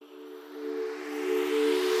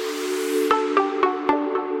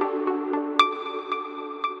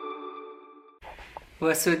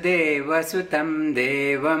वसुदेवसुतं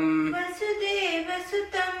देवं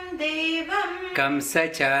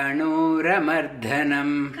कंसचाणूरमर्दनं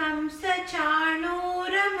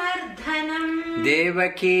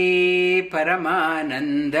देवकी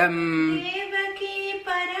परमानन्दं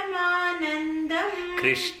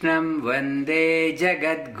कृष्णं वन्दे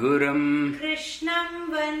जगद्गुरुं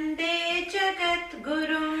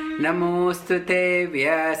नमोऽस्तुते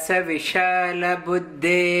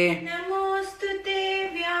व्यासविशालबुद्धे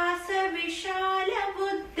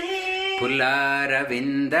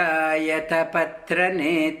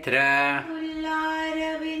पुल्लारविन्दायतपत्रनेत्र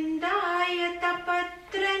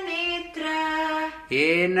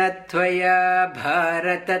येन त्वया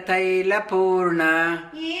भारततैलपूर्णा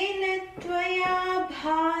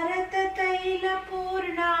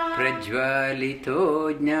प्रज्वालितो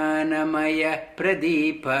ज्ञानमयः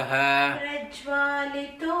प्रदीपः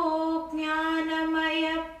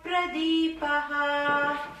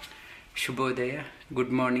Shubhodaya,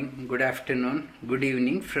 good morning, good afternoon, good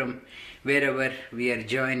evening from wherever we are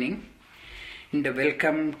joining. And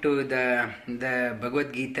welcome to the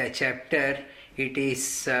Bhagavad Gita chapter. It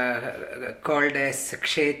is called as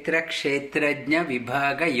Kshetra Kshetrajna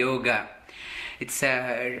Vibhaga Yoga. It's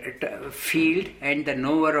a field, and the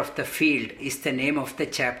knower of the field is the name of the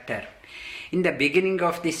chapter. In the beginning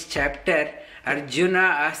of this chapter,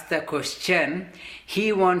 Arjuna asked the question.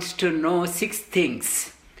 He wants to know 6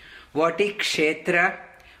 things. What is Kshetra,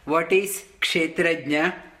 what is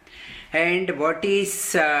Kshetrajna, and what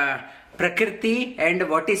is Prakriti, and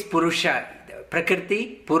what is Purusha.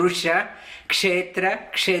 Prakriti, Purusha, Kshetra,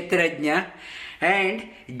 Kshetrajna, and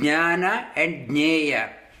Jnana and Jneya.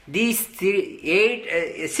 These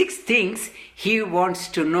 6 things he wants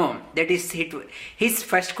to know. That is his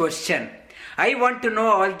first question. I want to know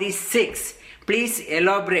all these 6. Please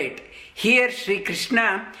elaborate. Here Sri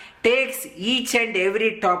Krishna takes each and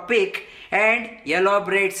every topic and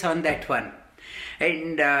elaborates on that one.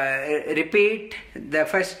 And repeat the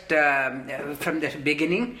first from the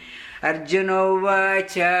beginning. Arjuna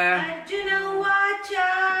Vacha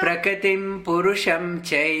Prakritim Purusham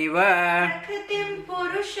Chaiva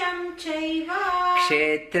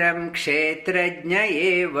Kshetram Kshetrajna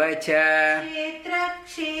Evacha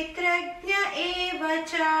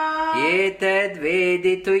Etad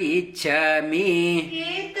Veditu Ichchami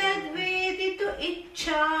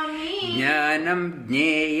Jnanam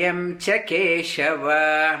Jneyam Cha Keshava.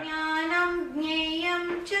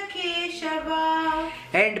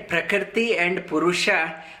 And Prakriti and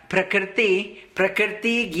Purusha.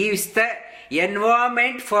 Prakriti gives the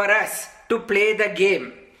environment for us to play the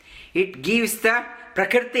game. It gives the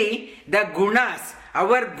Prakriti, the gunas,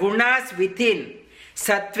 our gunas within.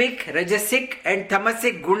 Sattvic, Rajasic and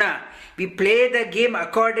Tamasic guna. We play the game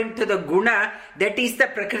according to the guna, that is the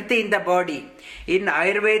Prakriti in the body. In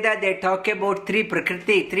Ayurveda they talk about 3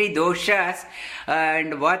 Prakriti, 3 doshas,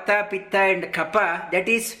 and Vata, Pitta and Kapha. That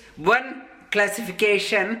is one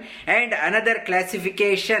classification, and another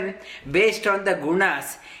classification based on the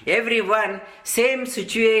gunas. Everyone, same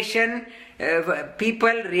situation,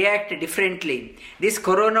 people react differently. This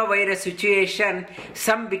coronavirus situation,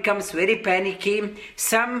 some becomes very panicky,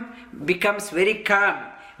 some becomes very calm,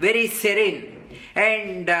 very serene.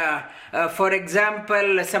 And for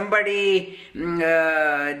example, somebody,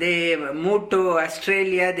 they moved to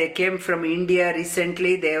Australia, they came from India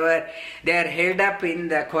recently, they are held up in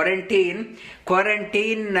the quarantine,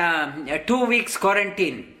 2 weeks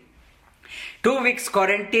quarantine. 2 weeks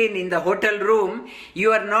quarantine in the hotel room.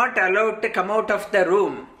 You are not allowed to come out of the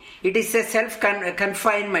room. It is a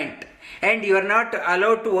self-confinement, and you are not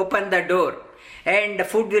allowed to open the door. And the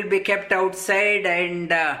food will be kept outside,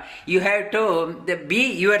 and you have to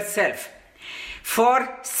be yourself.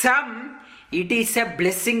 For some, it is a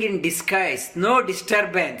blessing in disguise, no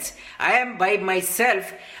disturbance. I am by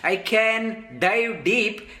myself, I can dive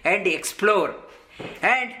deep and explore.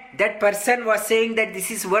 And that person was saying that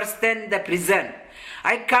this is worse than the prison.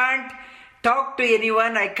 I can't talk to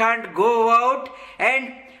anyone, I can't go out,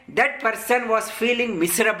 and that person was feeling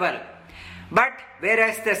miserable. But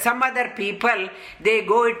whereas some other people, they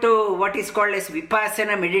go into what is called as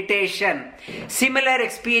Vipassana meditation. Similar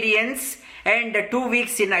experience, and 2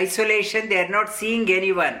 weeks in isolation, they are not seeing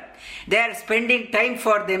anyone. They are spending time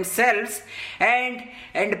for themselves, and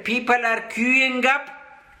people are queuing up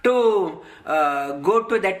to go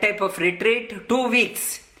to that type of retreat. 2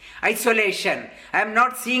 weeks isolation. I am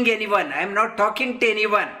not seeing anyone. I am not talking to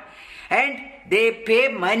anyone. And they pay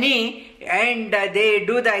money and they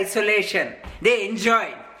do the isolation. They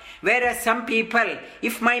enjoy. Whereas some people,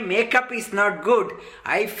 if my makeup is not good,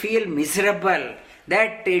 I feel miserable.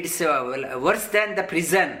 that it's worse than the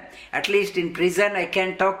prison. At least in prison I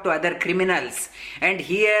can talk to other criminals, and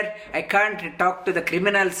here I can't talk to the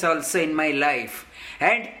criminals also in my life,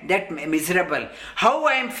 and that miserable. How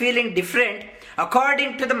I am feeling different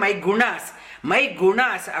according to my gunas. My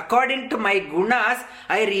gunas, according to my gunas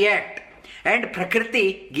I react, and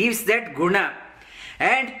Prakriti gives that guna,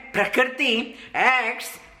 and Prakriti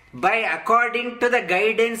acts by according to the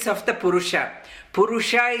guidance of the Purusha.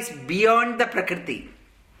 Purusha is beyond the Prakriti,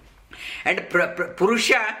 and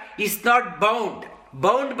Purusha is not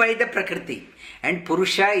bound by the Prakriti, and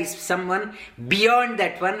Purusha is someone beyond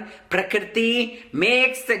that one. Prakriti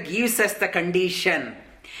gives us the condition,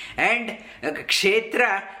 and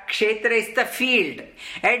Kshetra is the field,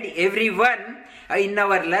 and everyone in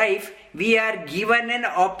our life we are given an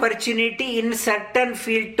opportunity in certain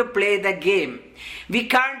field to play the game. We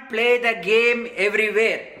can't play the game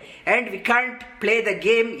everywhere, and we can't play the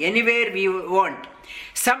game anywhere we want.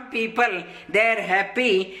 Some people, they are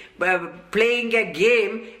happy playing a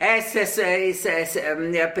game as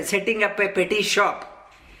setting up a petty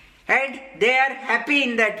shop, and they are happy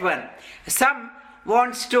in that one. Some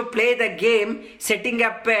wants to play the game setting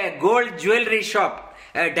up a gold jewelry shop,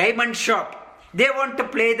 a diamond shop. They want to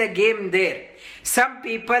play the game there. Some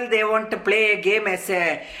people, they want to play a game as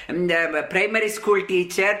a primary school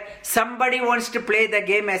teacher. Somebody wants to play the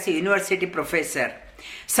game as a university professor.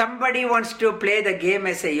 Somebody wants to play the game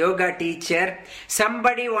as a yoga teacher.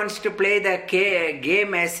 Somebody wants to play the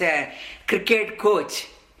game as a cricket coach.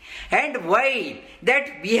 And why?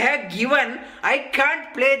 That we have given, I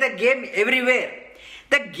can't play the game everywhere.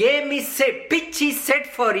 The game is set, pitch is set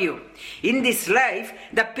for you. In this life,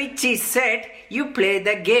 the pitch is set, you play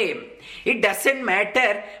the game. It doesn't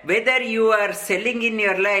matter whether you are selling in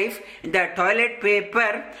your life the toilet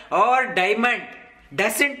paper or diamond.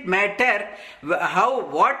 Doesn't matter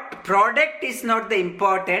what product is not the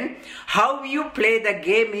important. How you play the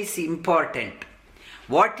game is important.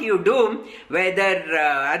 What you do, whether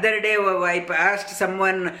other day I asked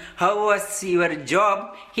someone, how was your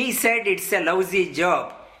job? He said it's a lousy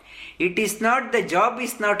job. It is not, the job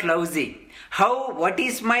is not lousy. What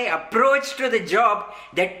is my approach to the job,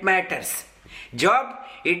 that matters. Job,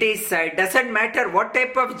 it is doesn't matter what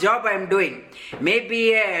type of job I am doing.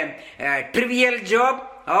 Maybe a trivial job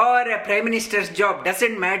or a prime minister's job,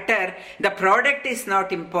 doesn't matter. The product is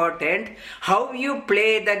not important. How you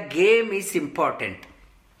play the game is important.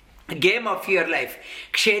 Game of your life.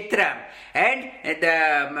 Kshetra, and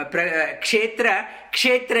the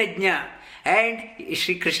Kshetrajna. And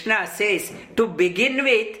Sri Krishna says, to begin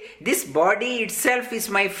with, this body itself is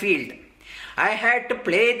my field. I had to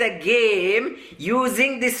play the game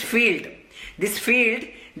using this field. This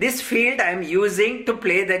field I am using to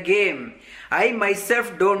play the game. I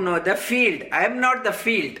myself don't know the field. I am not the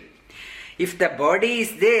field. If the body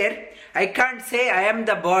is there, I can't say I am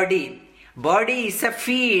the body. Body is a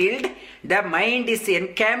field, the mind is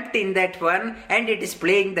encamped in that one, and it is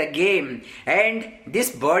playing the game. And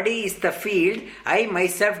this body is the field. I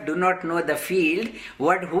myself do not know the field.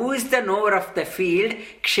 Who is the knower of the field?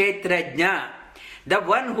 Kshetrajna. The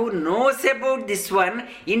one who knows about this one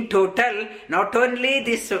in total, not only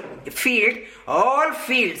this field, all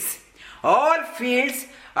fields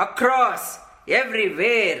across,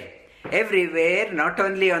 everywhere, not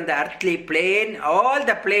only on the earthly plane, all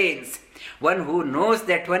the planes. One who knows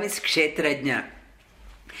that one is Kshetrajna.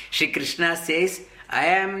 Shri Krishna says, I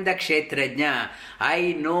am the Kshetrajna.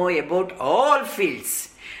 I know about all fields.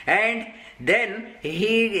 And then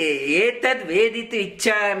etad veditu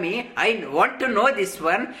ichchami. I want to know this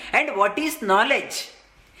one. And what is knowledge?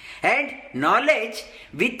 And knowledge,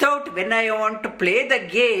 when I want to play the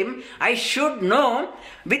game, I should know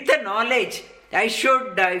with the knowledge. I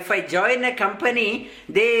should, if I join a company,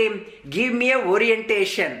 they give me a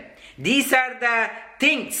orientation. These are the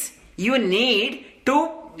things you need to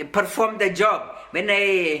perform the job. When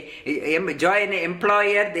I join an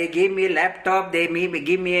employer, they give me a laptop, they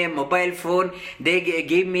give me a mobile phone, they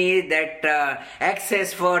give me that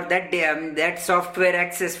access for that software,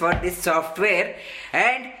 access for this software,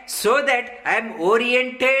 and so that I am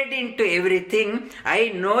oriented into everything. I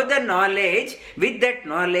know the knowledge. With that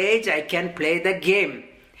knowledge, I can play the game.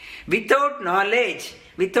 Without knowledge,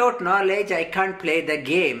 I can't play the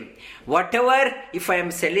game. Whatever, if I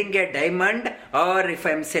am selling a diamond, or if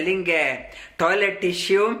I am selling a toilet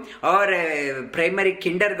tissue, or a primary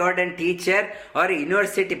kindergarten teacher, or a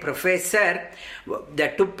university professor,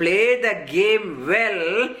 to play the game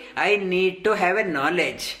well, I need to have a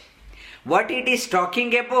knowledge. What it is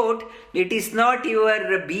talking about, it is not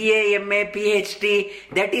your BA, MA, PhD.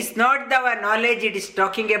 That is not the knowledge it is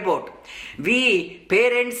talking about. We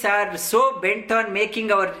parents are so bent on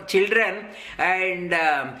making our children and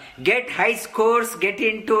get high scores, get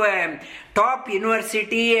into a top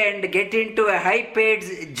university and get into a high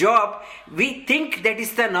paid job. We think that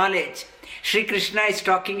is the knowledge. Sri Krishna is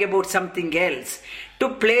talking about something else. To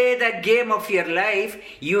play the game of your life,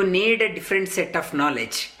 you need a different set of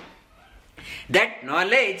knowledge. That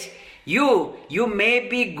knowledge, you may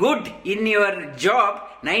be good in your job,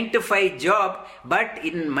 9-to-5 job, but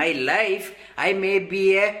in my life, I may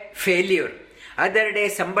be a failure. Other day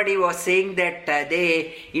somebody was saying that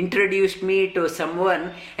they introduced me to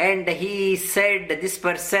someone and he said this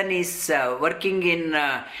person is working in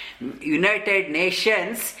United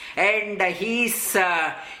Nations and he is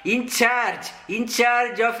in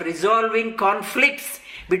charge of resolving conflicts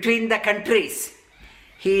between the countries.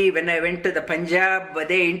 When I went to the Punjab,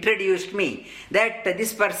 they introduced me that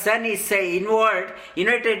this person is involved,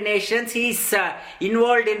 United Nations, he is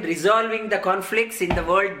involved in resolving the conflicts in the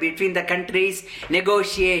world between the countries,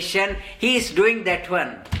 negotiation, he is doing that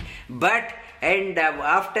one. But, and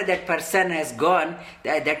after that person has gone,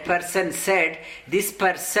 that person said, this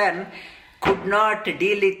person could not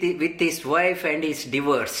deal with his wife and is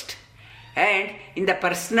divorced. And in the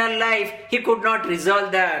personal life, he could not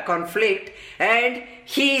resolve the conflict and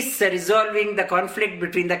he is resolving the conflict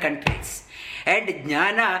between the countries. And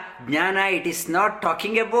jnana, it is not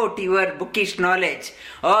talking about your bookish knowledge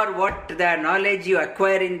or what the knowledge you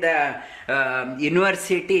acquire in the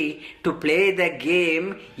university. To play the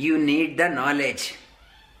game, you need the knowledge.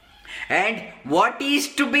 And what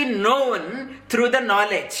is to be known through the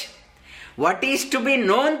knowledge? What is to be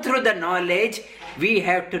known through the knowledge, we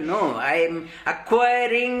have to know. I am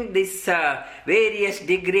acquiring this various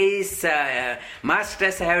degrees,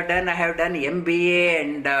 masters I have done MBA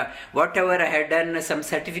and whatever I have done, some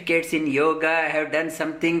certificates in yoga, I have done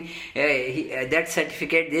something, that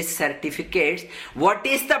certificate, this certificates. What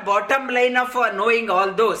is the bottom line of knowing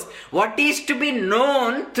all those? What is to be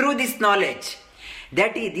known through this knowledge?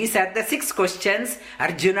 These are the 6 questions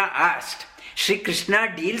Arjuna asked. Sri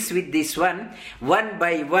Krishna deals with this one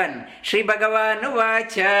by one. Sri Bhagavan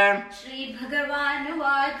Vacha. Sri Bhagavan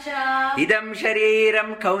Vacha. Idam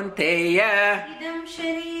Shariram Kaunteya. Idam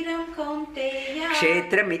Shariram Kaunteya.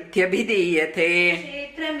 Kshetra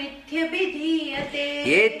Mithyabhidiyate. Kshetra Mithyabhidiyate.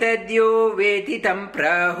 Etadyo Vetitam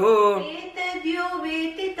Prahu. Etadyo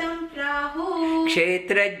Vetitam Prahu.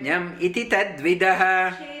 Kshetrajnam iti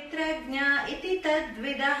tadvidaha. Kshetrajna iti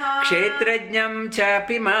tadvidaha. Kshetrajnam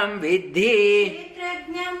chapi mam vidhi.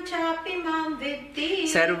 Kshetrajnam chapi mam vidhi.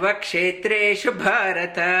 Sarva kshetreshu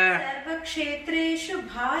bharata. Sarva kshetreshu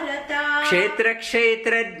bharata. Kshetra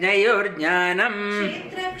kshetrajnayor jnanam.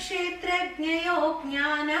 Kshetra kshetrajnayo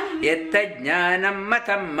jnanam. Yatta jnanam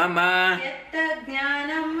matam mama. Yatta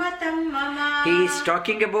jnanam matam mama. He is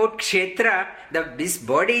talking about kshetra. This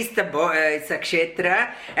body is the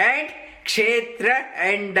kshetra, and kshetra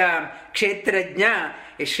and kshetrajna.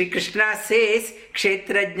 Sri Krishna says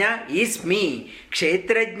kshetrajna is me.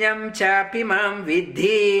 Kshetrajnam chapi mam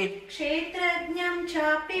vidhi. Kshetrajnam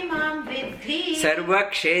chapi mam vidhi.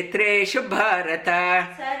 Sarva kshetreshu bharata.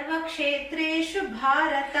 Sarva kshetreshu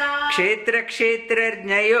bharata. Kshetra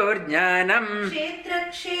kshetrajnayor jnanam. Kshetra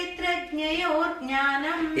kshetrajnayor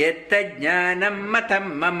jnanam. Yatta jnanam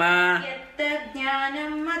matam mama. Yatta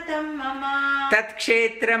jnanam matam mama. Tat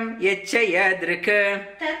kshetram yaccha yadrika.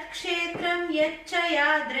 Tat kshetram yaccha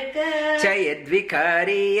yadrika.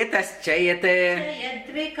 Chayadvikari yataschayat.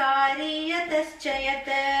 Chayadvikari yataschayat.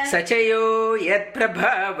 Sachayo yat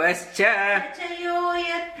prabhavascha. Sachayo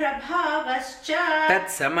yat prabhavascha. Tat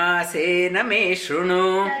samasena me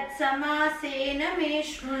shrunu. Tat samasena me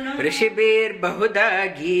shrunu. Rishibir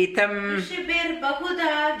bahuda geetam. Rishibir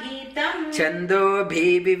bahuda geetam.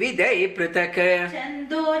 Chandobhi vividai prutak.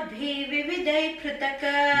 Chandobhi vividai prutak.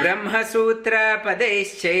 Brahma sutra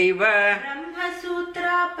padaischaiva. Brahma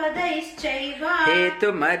sutra padaischaiva.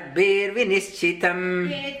 Hetu madbir vinischitam.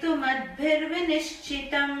 Hetu madbhir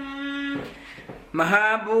vinishchitam.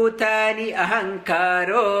 Mahabhutani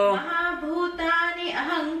ahankaro. Mahabhutani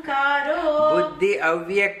ahankaro. Buddhi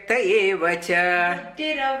avyakta evacha.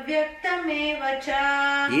 Buddhiravyaktameva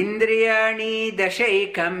cha. Indriyani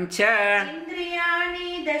dashaikam cha.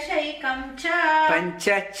 Indriyani dashaikam cha.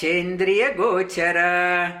 Panchachendriya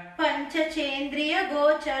gochara. पञ्चचेन्द्रिय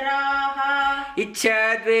गोचराः इच्छा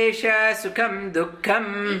द्वेष सुखं दुःखं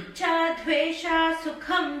इच्छा द्वेष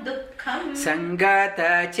सुखं दुःखं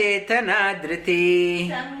संगाता चेतना धृति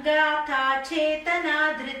संगाता चेतना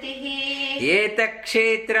धृतिः एतत्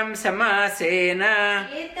क्षेत्रं समासेन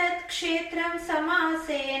एतत् क्षेत्रं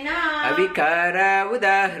समासेन अविकारा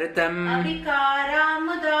उदाहृतम्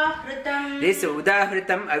अविकारामुदाहृतम् This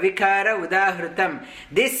udahritam, avikara udahritam.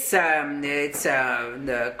 This it's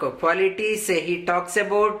the qualities he talks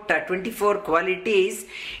about 24 qualities.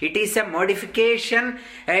 It is a modification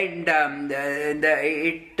and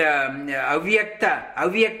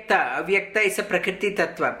avyakta is a prakriti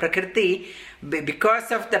tattva. Prakriti,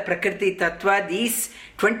 because of the prakriti tattva, these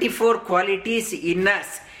 24 qualities in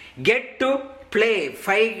us get to play.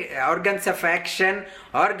 5 organs of action,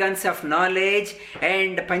 organs of knowledge,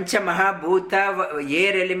 and pancha mahabhuta,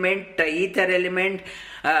 air element, ether element,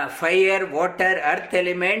 fire, water, earth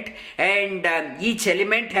element, and each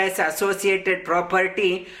element has associated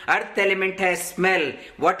property. Earth element has smell,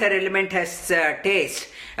 water element has taste,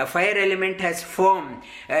 fire element has form,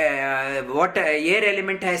 air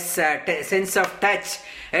element has sense of touch,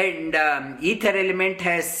 and ether element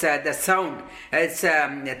has the sound. As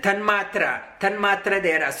tanmatra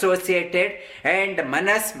they are associated, and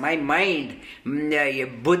manas, my mind,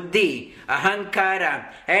 buddhi, ahankara,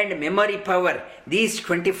 and memory power, these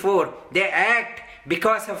 24 they act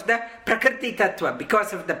because of the prakriti tattva.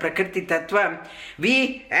 Because of the prakriti tattva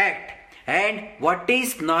we act. And what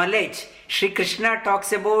is knowledge? Shri Krishna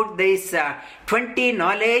talks about this 20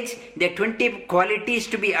 knowledge, the 20 qualities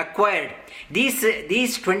to be acquired.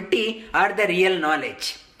 These 20 are the real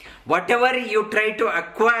knowledge. Whatever you try to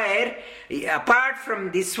acquire apart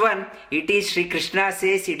from this one, it is, Shri Krishna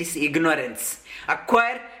says, it is ignorance.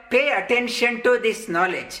 Acquire, pay attention to this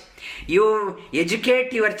knowledge. You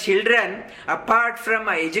educate your children apart from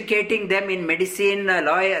educating them in medicine,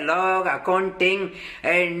 law, accounting,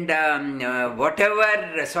 and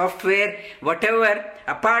whatever software, whatever.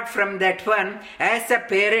 Apart from that one, as a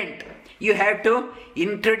parent, you have to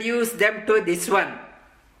introduce them to this one.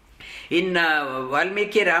 In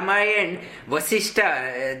Valmiki Ramayana,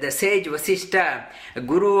 Vasishta, the sage Vasishta,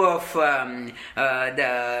 guru of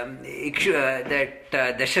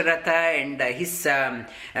Dasharatha and his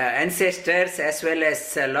ancestors, as well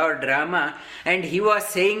as Lord Rama, and he was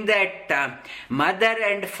saying that mother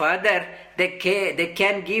and father, they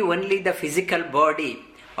can give only the physical body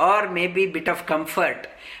or maybe bit of comfort,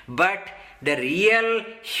 but the real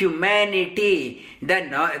humanity,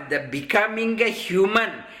 the becoming a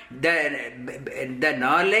human, the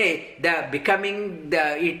knowledge, the becoming,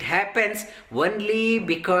 it happens only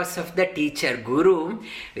because of the teacher. Guru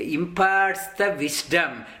imparts the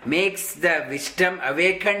wisdom, makes the wisdom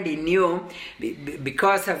awakened in you.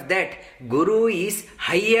 Because of that, Guru is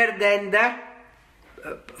higher than the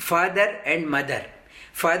father and mother.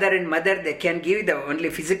 Father and mother, they can give the only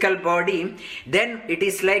physical body. Then it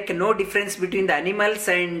is like no difference between the animals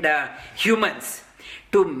and humans.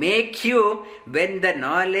 To make you, when the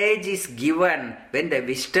knowledge is given, when the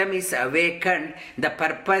wisdom is awakened, the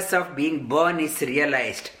purpose of being born is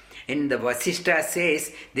realized. And the Vasishta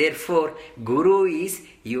says, therefore, Guru is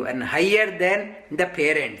you and higher than the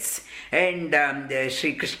parents. And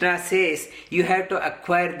Sri Krishna says, you have to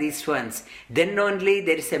acquire these ones. Then only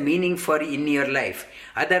there is a meaning for in your life.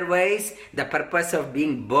 Otherwise, the purpose of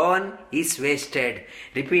being born is wasted.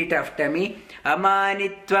 Repeat after me.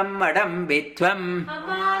 Amanitvam adambitvam.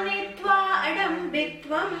 Amanitva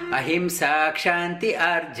adambitvam. Ahimsa kshanti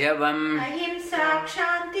arjavam. Ahimsa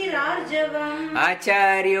kshanti arjavam.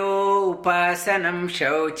 Acharyo upasanam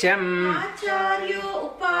shaucham.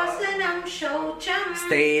 Acharyo upasanam shaucham.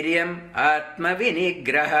 Stairyam atma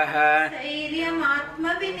vinigraha. Stairyam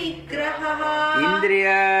atma vinigraha.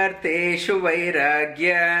 Indriyarteshu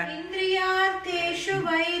vairagya. Indriyarteshu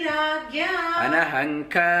vairagya.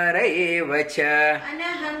 Anahankara evacha.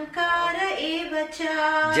 Anahankara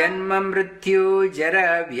evacha. Janma mrityu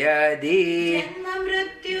jara vyadhi. Janma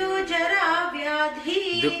mrityu jara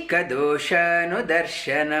vyadhi. Dukkha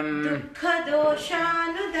doshanudarshanam. Dukkha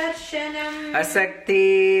doshanudarshanam.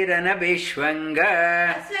 Asaktiranabhishvanga.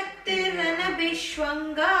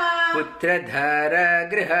 Asaktiranabhishvanga. Putradhara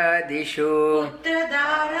grihadishu.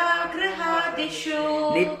 Putradhara grihadishu.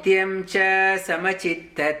 Nityam cha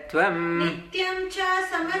samachittatvam. Nityam cha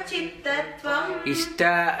samachittatvam.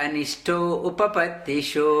 Ishta anishto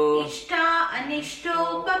upapattishu. Ishta anishto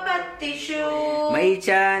upapattishu.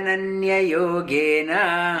 Maichananya yogena.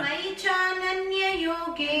 Maichananya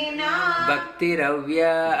yogena.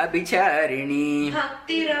 Bhaktiravya abhicharini.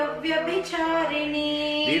 Bhaktiravya vicharini.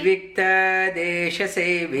 Vivikta desha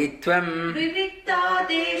sevitvam. Vivikta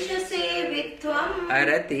उपदेशसेवित्वम्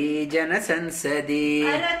अरति जनसंसदि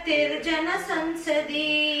अरतिर्जनसंसदि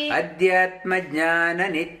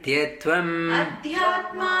अध्यात्मज्ञाननित्यत्वम्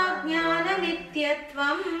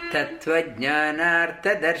अध्यात्मज्ञाननित्यत्वम्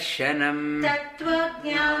तत्त्वज्ञानार्थदर्शनम्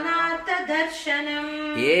तत्त्वज्ञानार्थदर्शनम्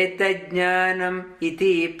एतज्ज्ञानम्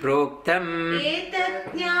इति प्रोक्तम्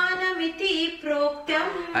एतज्ज्ञानमिति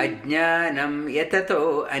प्रोक्तम् अज्ञानं यततो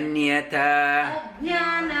अन्यथा.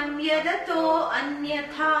 अज्ञानं यदतो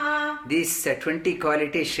अन्यथा. These 20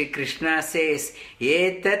 qualities Sri Krishna says,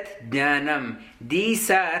 etat jnanam.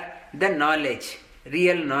 These are the knowledge,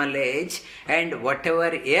 real knowledge, and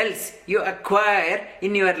whatever else you acquire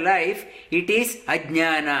in your life, it is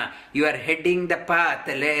ajnana. You are heading the path,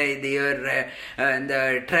 you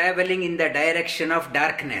are traveling in the direction of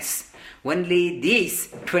darkness. Only these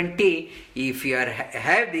 20, if you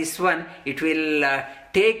have this one, it will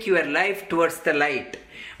take your life towards the light.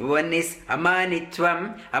 One is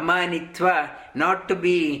amanitva, not to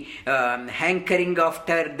be hankering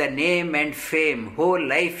after the name and fame. Whole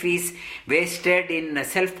life is wasted in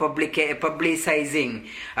self-publicizing.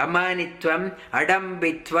 Amanitvam,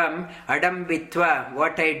 adambitva,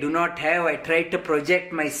 what I do not have, I try to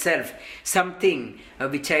project myself. Something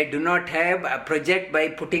which I do not have, I project by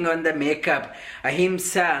putting on the makeup.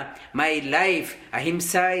 Ahimsa, my life,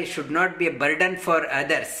 ahimsa should not be a burden for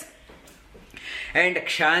others. And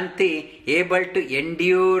Kshanti, able to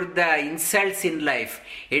endure the insults in life,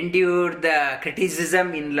 endure the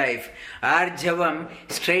criticism in life. Arjavam,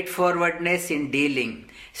 straightforwardness in dealing,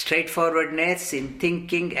 straightforwardness in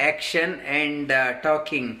thinking, action and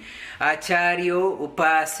talking. Acharyo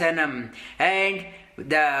upasanam, and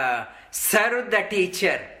the serve the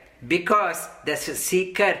teacher, because the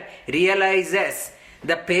seeker realizes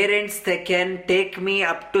the parents, they can take me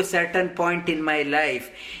up to certain point in my life.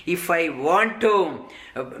 If I want to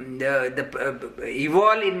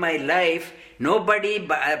evolve in my life, nobody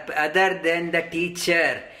other than the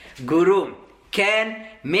teacher, Guru, can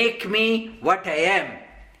make me what I am.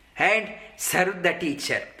 And serve the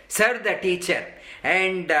teacher. Serve the teacher.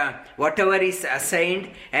 And whatever is assigned,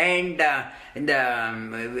 and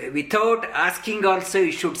without asking also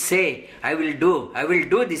you should say, I will do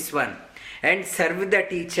this one. And serve the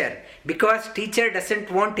teacher, because teacher doesn't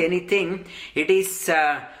want anything. It is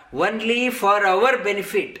only for our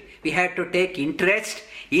benefit. We have to take interest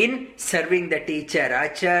in serving the teacher.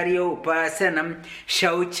 Acharya upasanam,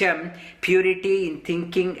 shaucham, purity in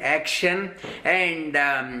thinking, action, and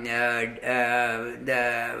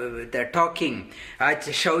the talking.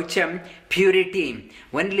 Shaucham, purity.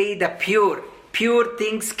 Only the pure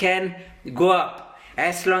things can go up.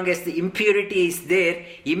 As long as the impurity is there,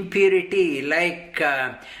 impurity, like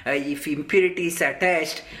if impurity is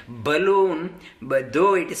attached, balloon, but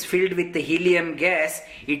though it is filled with the helium gas,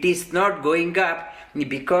 it is not going up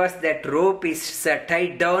because that rope is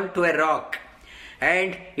tied down to a rock.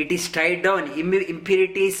 And it is tied down.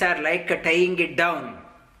 Impurities are like tying it down.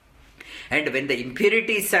 And when the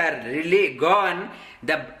impurities are really gone,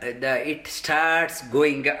 it starts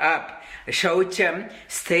going up. Shaucham,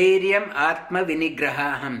 Stairyam, Atma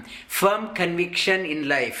Vinigraham, firm conviction in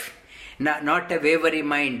life. Not a wavering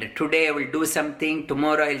mind. Today I will do something,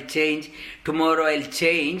 tomorrow I'll change,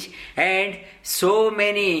 and so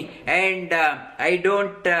many, and I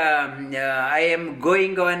am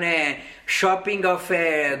going on a shopping of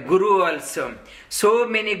a guru also. So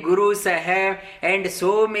many gurus I have, and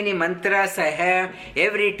so many mantras I have.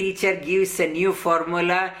 Every teacher gives a new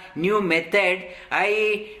formula, new method.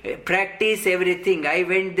 I practice everything. I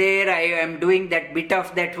went there, I am doing that bit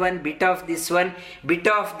of that one, bit of this one,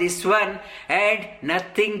 and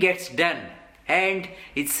nothing gets done. And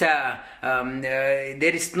it's there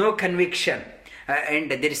is no conviction. And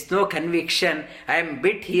there is no conviction. I am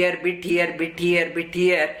bit here,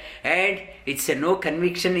 and it's no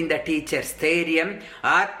conviction in the teacher. Stairyam,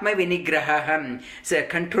 Atma Vinigraham, so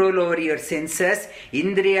control over your senses.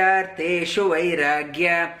 Indriyarteshu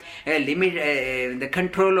Vairagya, the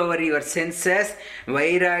control over your senses.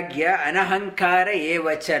 Vairagya, Anahankara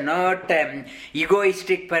Evacha, not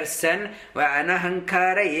egoistic person.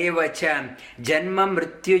 Anahankara Evacha, Janma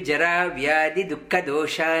Mrityu Jara Vyadi Dukkha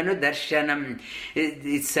Doshanu Darshanam.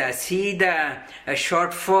 It's see the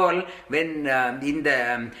shortfall when in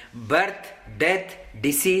the birth, death,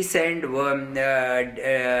 disease and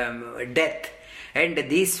death. And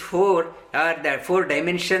these four are the four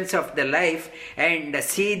dimensions of the life, and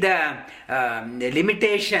see the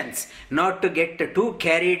limitations, not to get too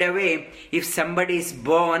carried away. If somebody is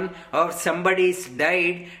born or somebody is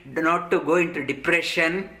died, not to go into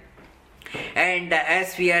depression. And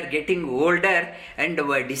as we are getting older, and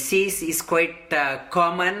our disease is quite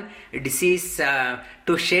common, disease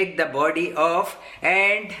to shake the body off,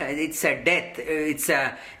 and it's a death, it's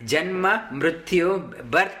a janma, mrityu,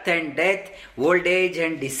 birth and death, old age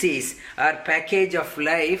and disease are package of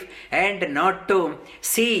life, and not to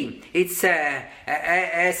see it's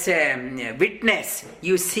as a witness,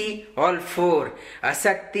 you see all four.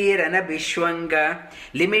 Asakti Rana Bishwanga,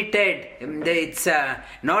 limited, it's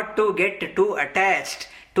not to get too attached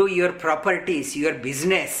to your properties, your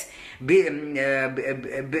business,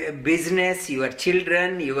 business, your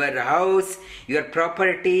children, your house, your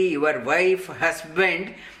property, your wife,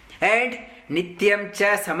 husband, and Nityam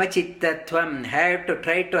cha samachittatvam, have to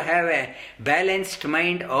try to have a balanced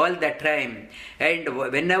mind all the time. And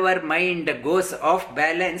whenever mind goes off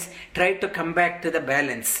balance, try to come back to the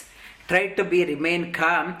balance. Try to remain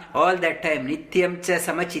calm all the time. Nityam cha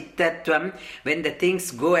samachittatvam, when the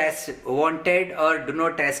things go as wanted or do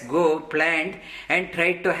not as go planned, and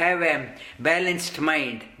try to have a balanced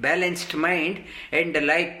mind. Balanced mind, and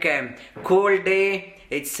like cold day,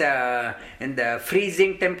 it's in the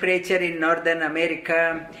freezing temperature in Northern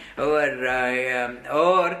America, or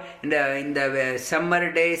in the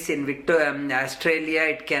summer days in Australia,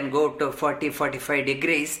 it can go to 40-45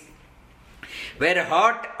 degrees. Where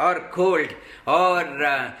hot or cold, or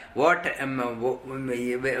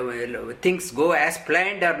things go as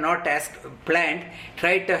planned or not as planned,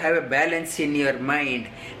 try to have a balance in your mind.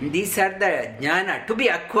 These are the jnana to be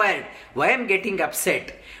acquired. Why I am getting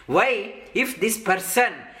upset? Why, if this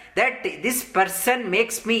person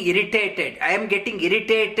makes me irritated, I am getting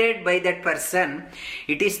irritated by that person,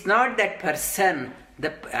 it is not that person.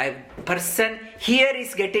 The person here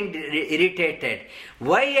is getting irritated.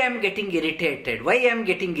 Why I am getting irritated? Why I am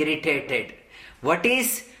getting irritated? What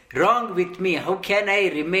is wrong with me? How can I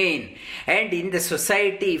remain? And in the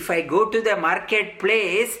society, if I go to the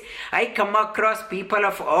marketplace, I come across people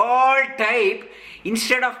of all type.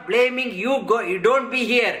 Instead of blaming, you don't be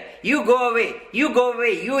here, you go away, you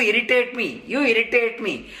irritate me.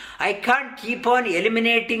 I can't keep on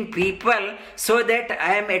eliminating people so that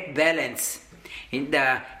I am at balance. In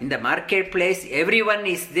the marketplace, everyone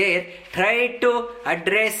is there. Try to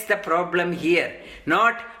address the problem here.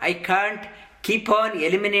 Not, I can't keep on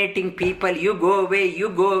eliminating people. You go away.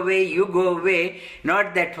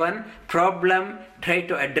 Not that one. Problem, try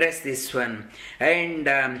to address this one. And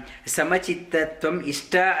samachittatvam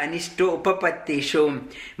ishta anishto upapattishu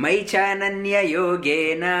maichananya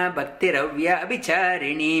yogena bhaktiravya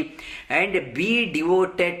abhicharini, and be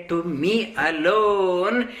devoted to me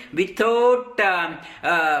alone without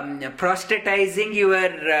proselytizing your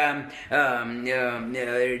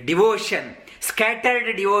devotion,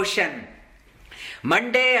 scattered devotion.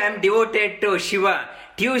 Monday I am devoted to Shiva,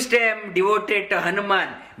 Tuesday I am devoted to Hanuman,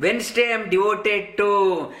 Wednesday I am devoted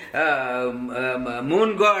to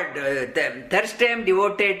Moon God, Thursday I am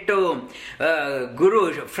devoted to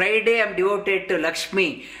Guru, Friday I am devoted to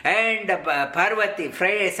Lakshmi and Parvati,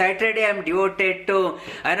 Saturday I am devoted to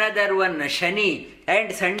another one, Shani,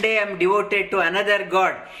 and Sunday I am devoted to another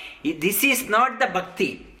God. This is not the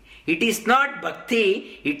bhakti. It is not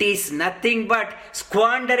bhakti, it is nothing but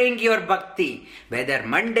squandering your bhakti. Whether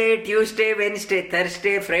Monday, Tuesday, Wednesday,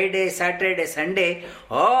 Thursday, Friday, Saturday, Sunday,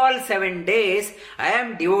 all 7 days, I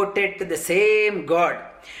am devoted to the same God.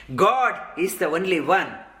 God is the only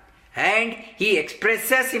one, and He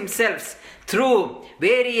expresses Himself through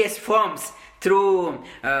various forms. Through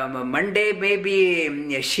Monday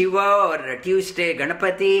maybe Shiva, or Tuesday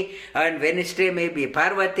Ganapati, and Wednesday maybe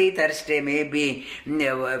Parvati, Thursday maybe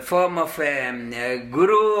form of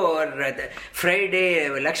Guru, or Friday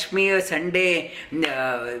Lakshmi, or Sunday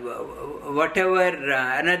whatever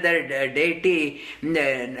another deity.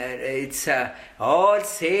 It's all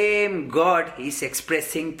same God is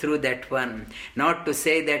expressing through that one. Not to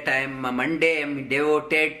say that I am Monday I am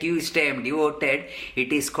devoted, Tuesday I am devoted.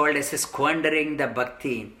 It is called as a squandering the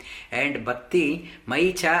bhakti. And bhakti,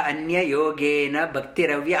 maicha anya yogena bhakti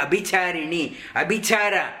ravya abhicharini.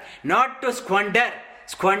 Abhichara, not to squander.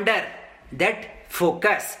 That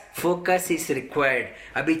focus is required.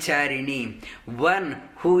 Abhicharini, one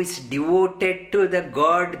who is devoted to the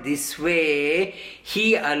God this way,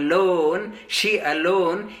 she alone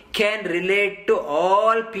can relate to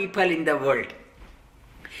all people in the world.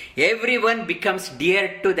 Everyone becomes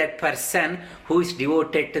dear to that person who is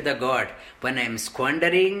devoted to the God. When I am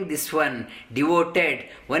squandering this one, devoted,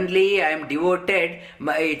 only I am devoted,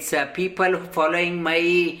 it's people following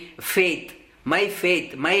my faith, my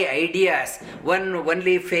faith, my ideas,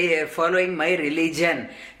 only following my religion,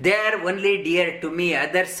 they are only dear to me,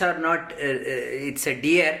 others are not. It's a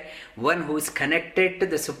dear. One who is connected to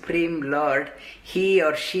the Supreme Lord, he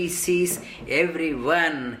or she sees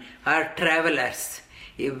everyone are travelers,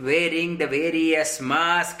 wearing the various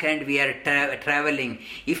masks, and we are traveling.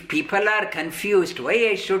 If people are confused, why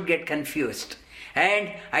I should get confused?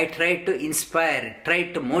 And I try to inspire,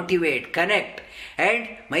 try to motivate, connect, and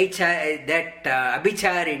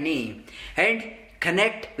abhicharini, and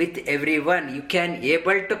connect with everyone. You can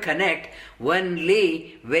able to connect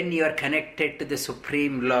only when you are connected to the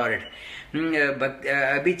Supreme Lord.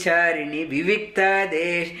 Abhicharini vivikta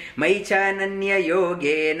desh maichananya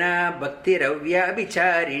yogena bhakti ravya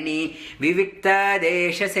abhicharini vivikta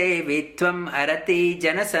desha sevitvam arati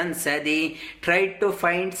jana sansadi. Try to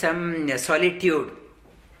find some solitude.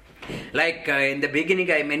 Like in the beginning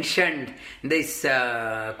I mentioned this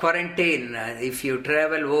quarantine. If you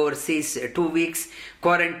travel overseas, 2 weeks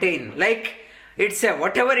quarantine, like it's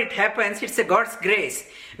whatever it happens, it's a God's grace.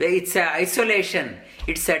 It's isolation.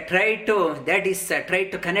 It's try to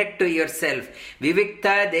connect to yourself.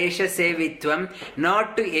 Vivikta desha sevitvam,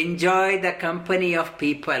 not to enjoy the company of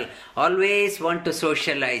people. Always want to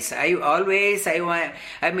socialize.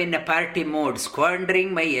 I'm in a party mode,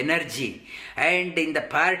 squandering my energy. And in the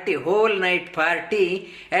party, whole night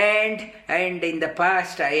party, and in the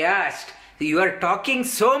past I asked, you are talking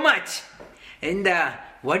so much.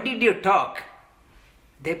 What did you talk?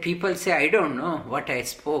 The people say, I don't know what I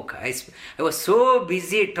spoke. I was so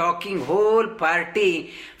busy talking whole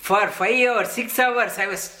party for 5 hours, 6 hours. I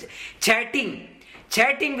was chatting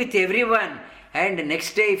with everyone. And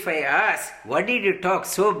next day if I ask, what did you talk?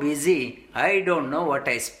 So busy. I don't know what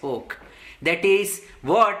I spoke. That is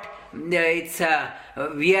what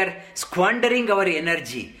we are squandering our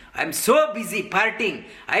energy. I'm so busy partying.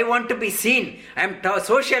 I want to be seen. I'm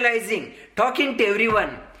socializing, talking to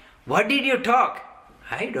everyone. What did you talk?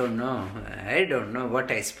 I don't know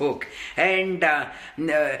what I spoke. And Adhyatma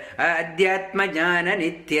Jnana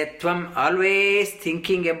Nityatvam, always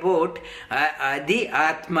thinking about the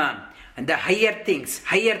Atma, the higher things,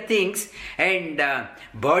 and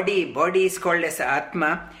body is called as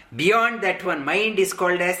Atma. Beyond that one, mind is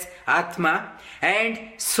called as Atma, and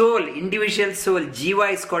soul, individual soul,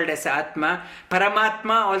 Jiva is called as Atma.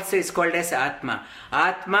 Paramatma also is called as Atma.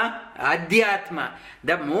 Atma, Adhyatma,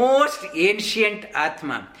 the most ancient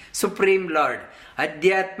Atma, Supreme Lord.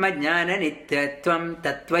 Adhyatma Jnana Nityatvam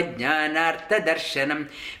Tattva Jnanartha Darshanam.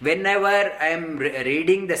 Whenever I am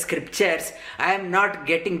reading the scriptures, I am not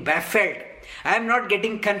getting baffled. I am not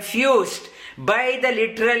getting confused by the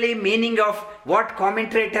literally meaning of what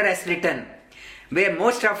commentator has written. Where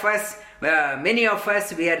most of us, many of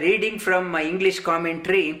us, we are reading from English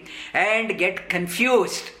commentary and get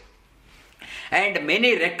confused. And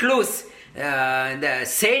many recluse, the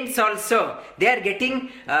saints also, they are getting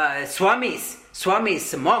swamis,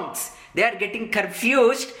 monks, they are getting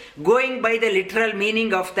confused going by the literal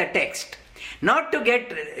meaning of the text. Not to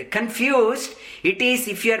get confused, it is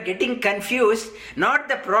if you are getting confused, not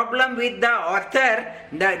the problem with the author,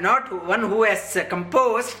 not one who has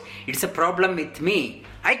composed, it's a problem with me.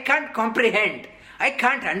 I can't comprehend, I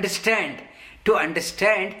can't understand. To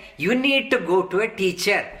understand, you need to go to a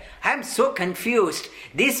teacher. I am so confused.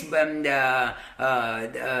 This, they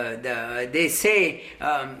say,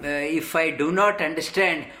 if I do not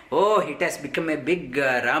understand, it has become a big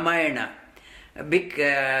Ramayana.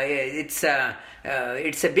 It's a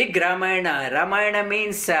big Ramayana. Ramayana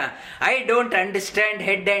means I don't understand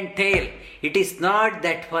head and tail. It is not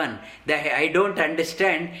that one. I don't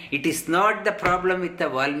understand. It is not the problem with the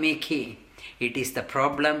Valmiki. It is the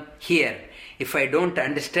problem here. If I don't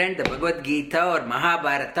understand the Bhagavad Gita or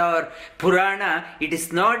Mahabharata or Purana, it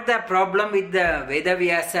is not the problem with the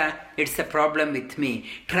Vedavyasa, it's the problem with me.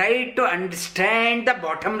 Try to understand the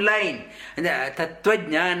bottom line. The Tattva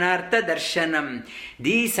Jnanartha Darshanam.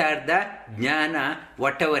 These are the Jnana.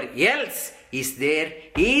 Whatever else is there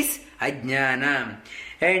is Ajnana.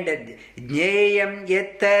 And Jneyam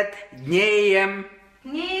Yattat Jneyam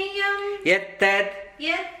Yattat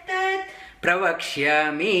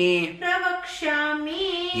Pravakshyami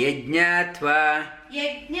Yajnatva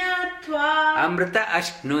Amrita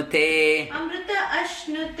Ashnute.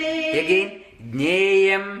 Again,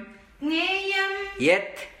 Jneyam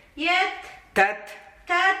Yat Tat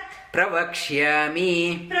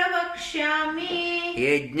Pravakshyami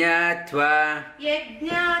Yajnatva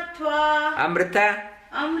Amrita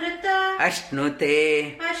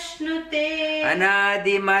Ashnute.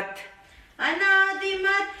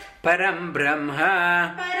 Anadimat Param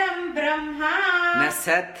Brahma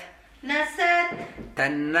Nasat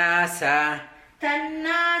Tannasa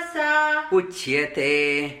Tannasa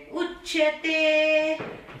Uchyate. Uchyate.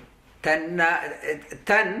 Tan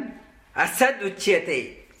Asad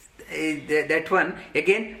Uchyate. That one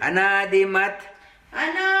again. Anadimat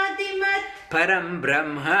Anadimat Param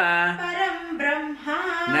Brahma Param Brahma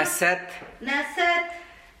Nasat Nasat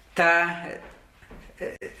Ta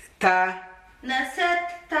Nasat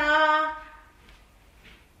Ta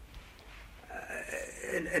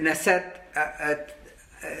Nasat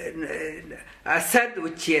Asad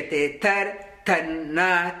Uchyate. Tar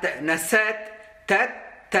Tanna Nasat Tat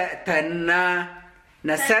Tanna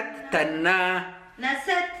Nasat Tanna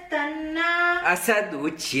Nasat Tanna Asad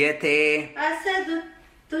Uchyate. Asad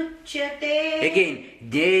Uchyate. Again,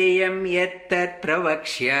 Jneyam Yattat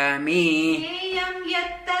Pravakshyami Jneyam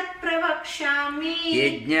Yattat Pravakshami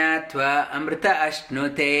Yajñatva Amrita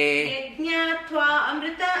Ashnute Yajñatva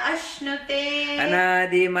Amrita Ashnute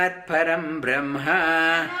Anadimat Param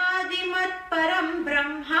Brahma Anadimat Param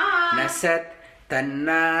Brahma Nasat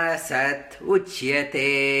Tanna Sat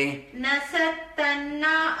Uchyate Nasat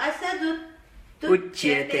Tanna Asad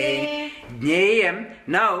Uchyate. Jneyam.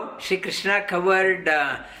 Now Shri Krishna covered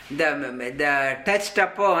the touched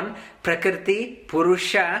upon Prakriti,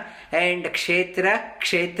 Purusha and Kshetra,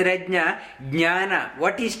 Kshetrajna, Jnana.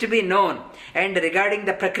 What is to be known? And regarding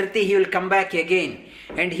the Prakriti, he will come back again.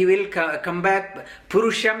 And he will come back.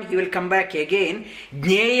 Purusham, he will come back again.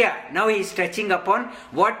 Jneya. Now he is touching upon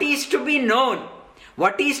what is to be known.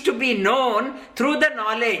 What is to be known through the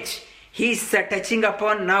knowledge. He is touching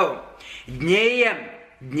upon now. Jneyam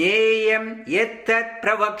Yattat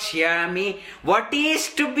Pravakshyami. What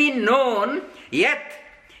is to be known? Yat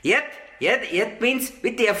means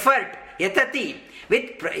with effort. Yatati.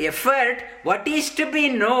 With effort, what is to be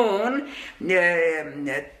known?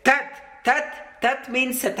 Tat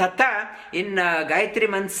means tata. In Gayatri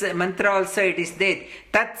mantra also it is there.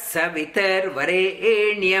 Tat savitar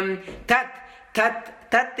varenyam.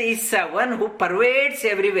 Tat is one who pervades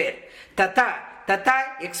everywhere. Tata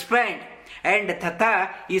expand. And Tata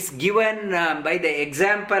is given by the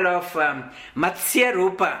example of Matsya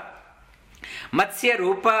Rupa. Matsya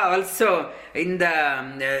Rupa also in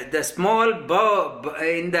the small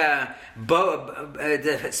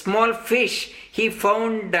the small fish he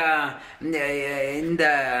found in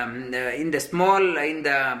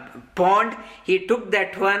the pond. He took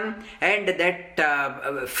that one and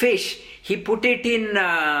that fish. He put it in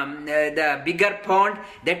the bigger pond.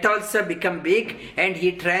 That also become big, and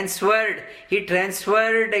he transferred into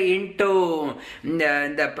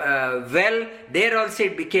the well. There also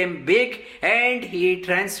it became big, and he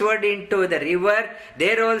transferred into the river.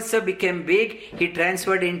 There also became big. He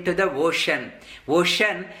transferred into the ocean.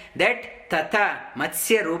 That Tata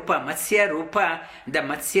Matsya Rupa, the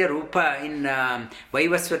Matsya Rupa in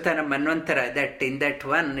Vaivasvatana Manvantara, that in that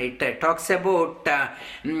one it talks about that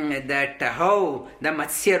how the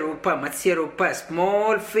Matsya Rupa,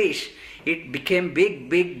 small fish, it became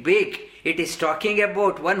big. It is talking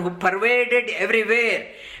about one who pervaded everywhere,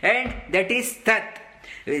 and that is Tat.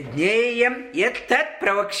 Jneyam Yattat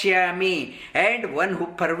Pravakshyami, and one who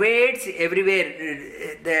pervades everywhere,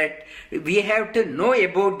 that we have to know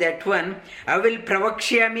about that one. I will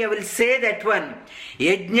say that one.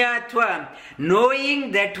 Yajñatva,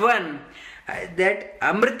 knowing that one, that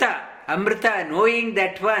Amrita, knowing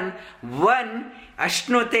that one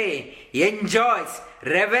Ashnute, enjoys,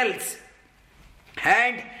 revels,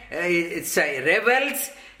 and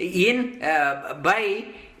revels in by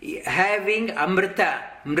having Amrita.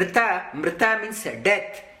 Mrita means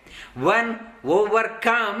death. One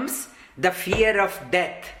overcomes the fear of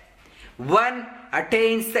death. One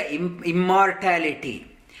attains the immortality.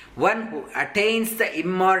 One who attains the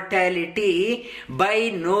immortality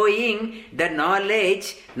by knowing the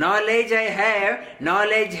knowledge. Knowledge I have,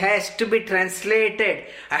 knowledge has to be translated.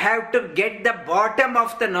 I have to get the bottom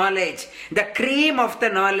of the knowledge, the cream of the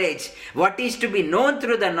knowledge. What is to be known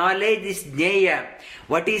through the knowledge is Jneya.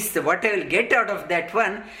 What I will get out of that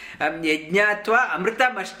one? Yajñatva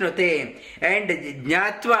amritam ashnute. And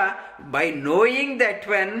Jnatva, by knowing that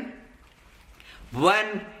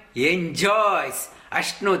one enjoys.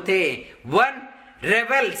 Ashnute, one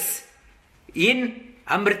revels in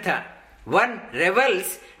Amrita. One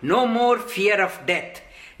revels, no more fear of death,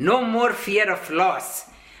 no more fear of loss,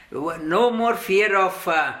 no more fear of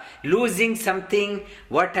losing something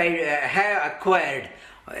what I have acquired.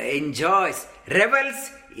 Enjoys,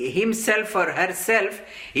 revels himself or herself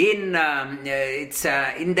in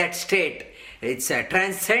that state. It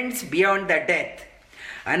transcends beyond the death.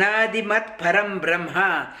 Anadimat Param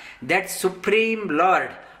Brahma, that Supreme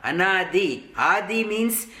Lord, Anadi. Adi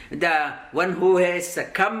means the one who has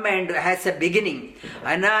come and has a beginning.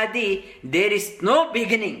 Anadi, there is no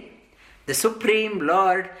beginning. The Supreme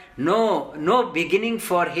Lord, no beginning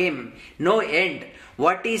for him, no end.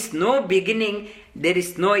 What is no beginning, there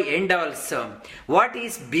is no end also. What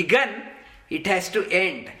is begun, it has to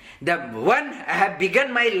end. The one, I have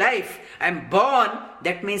begun my life, I am born,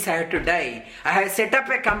 that means I have to die. I have set up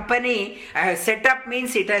a company, I have set up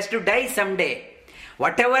means it has to die someday.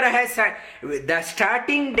 Whatever has the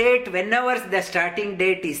starting date, whenever the starting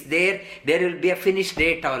date is there will be a finish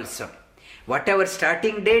date also. Whatever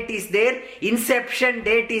starting date is there, inception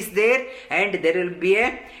date is there, and there will be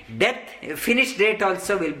a death, finish date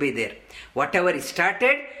also will be there. Whatever is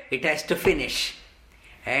started, it has to finish.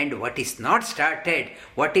 And what is not started,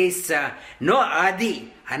 what is no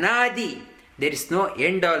adi, anadi, there is no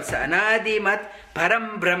end also. Anadi mat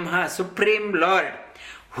param brahma, Supreme Lord.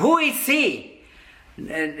 Who is he?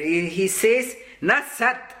 He says, na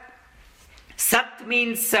sat. Sat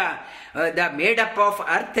means the made up of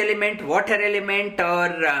earth element, water element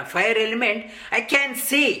or fire element. I can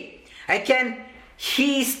see.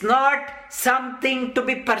 He is not something to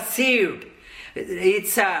be perceived.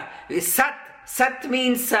 It's sat. Sat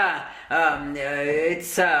means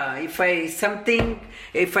it's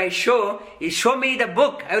if I show me the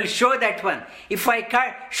book, I will show that one. If I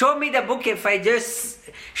can't show me the book, if I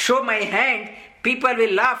just show my hand, people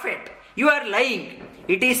will laugh at. You are lying.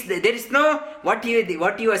 There is no, what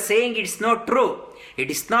you are saying, it's not true. It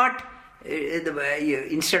is not,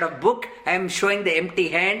 instead of book, I am showing the empty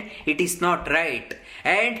hand, it is not right.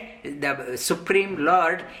 And the Supreme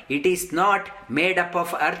Lord, it is not made up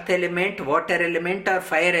of earth element, water element or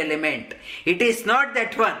fire element. It is not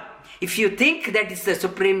that one. If you think that is the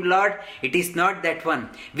Supreme Lord, it is not that one.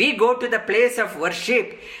 We go to the place of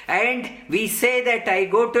worship and we say that I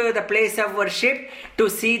go to the place of worship to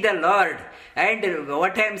see the Lord. And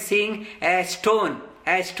what I am seeing, a stone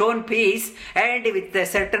piece and with a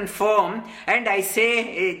certain form, and I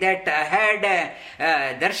say that I had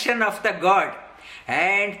a darshan of the God.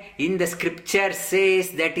 And in the scripture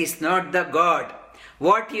says that is not the God.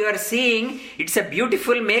 What you are seeing, it's a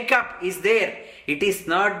beautiful makeup is there. It is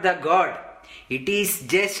not the God. It is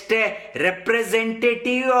just a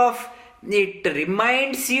representative of, it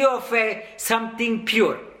reminds you of something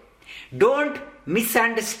pure. Don't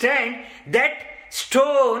misunderstand that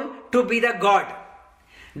stone to be the God.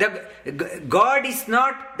 The God is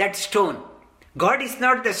not that stone. God is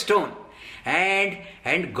not the stone.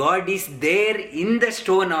 And God is there in the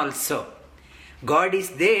stone also. God is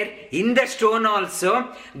there in the stone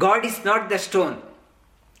also. God is not the stone.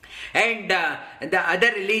 And the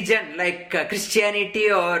other religion like Christianity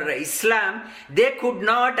or Islam, they could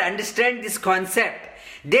not understand this concept.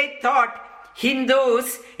 They thought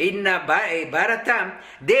Hindus in Bharata,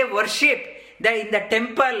 they worship in the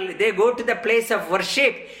temple, they go to the place of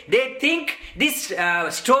worship. They think this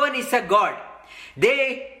stone is a god.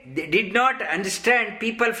 They did not understand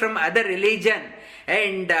people from other religion.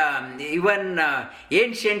 And even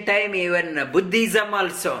ancient time, even Buddhism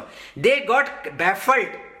also, they got baffled.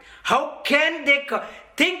 How can they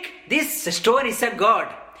think this stone is a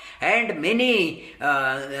god? And many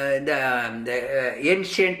the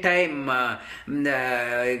ancient time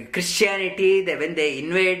Christianity, when they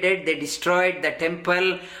invaded, they destroyed the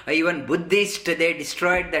temple. Even Buddhist, they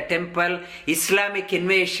destroyed the temple. Islamic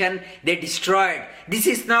invasion, they destroyed. This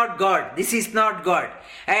is not God. This is not God.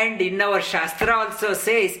 And in our Shastra also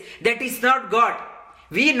says that is not God.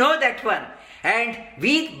 We know that one.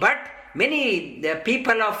 But many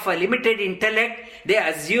people of limited intellect, they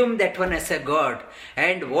assume that one as a God.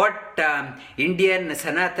 And what Indian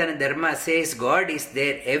Sanatana Dharma says, God is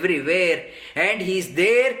there everywhere. And He is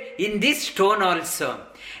there in this stone also.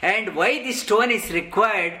 And why this stone is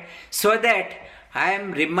required? So that I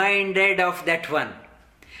am reminded of that one.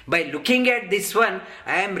 By looking at this one,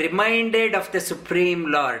 I am reminded of the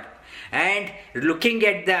Supreme Lord. And looking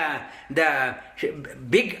at the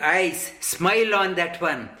big eyes, smile on that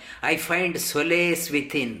one, I find solace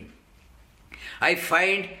within. I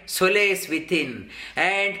find solace within.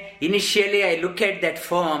 And initially I look at that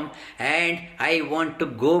form and I want to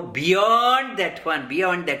go beyond that one,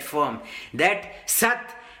 beyond that form. That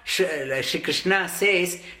Sat, Shri Krishna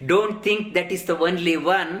says, don't think that is the only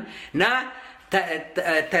one. Na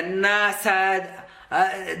tanna sad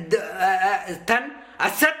tan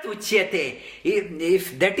asat uchyate.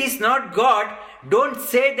 If that is not God, don't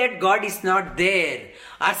say that God is not there.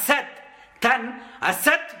 Asat tan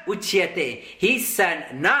asat uchyate. His son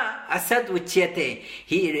na asat uchyate.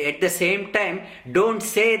 He at the same time don't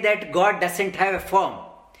say that God doesn't have a form.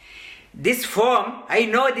 this form, I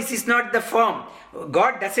know this is not the form.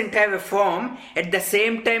 God doesn't have a form. At the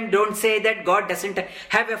same time, don't say that God doesn't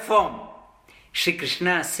have a form. Shri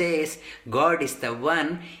Krishna says God is the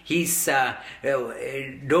one. He's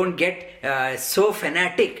don't get so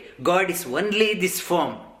fanatic. God is only this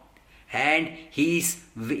form, and He is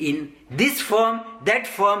in this form, that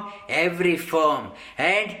form, every form.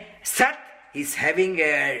 And Sat is having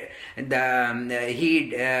he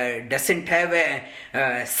doesn't have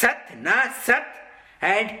a Sat, na Sat,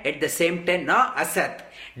 and at the same time na Asat.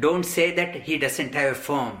 Don't say that He doesn't have a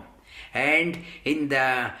form. And in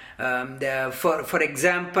for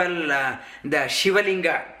example, the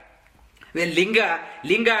Shivalinga, well, Linga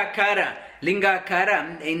Akara,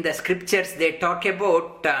 in the scriptures they talk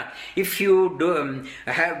about if you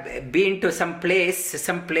have been to some place,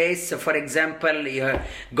 for example, you have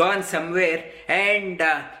gone somewhere and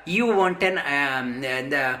you want an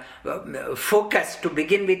focus to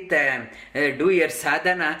begin with, do your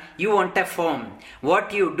sadhana, you want a form.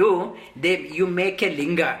 What you do, you make a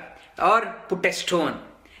linga or put a stone.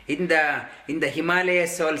 In the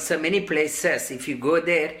Himalayas also, many places, if you go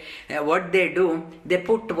there, what they do, they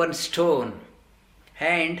put one stone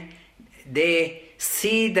and they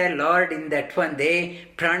see the Lord in that one. They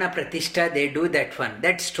prana pratishtha, they do that one,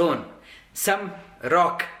 that stone, some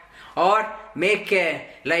rock, or make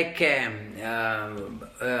that's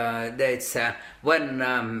one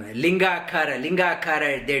linga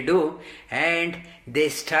akara they do, and they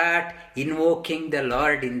start invoking the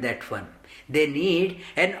Lord in that one. They need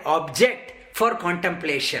an object for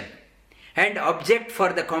contemplation. And object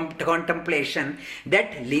for the contemplation,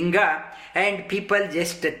 that linga, and people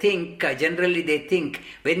just think, generally they think,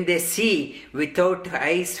 when they see without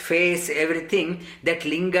eyes, face, everything, that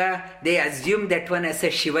linga, they assume that one as a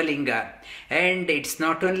Shiva linga. And it's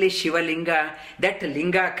not only Shiva linga, that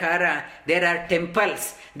linga kara, there are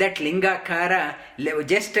temples, that linga kara,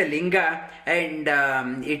 just a linga, and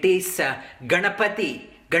it is Ganapati.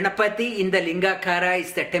 Ganapati in the Lingakara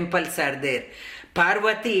is the temples are there.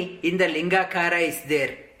 Parvati in the Lingakara is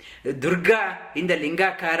there. Durga in the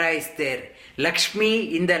Lingakara is there.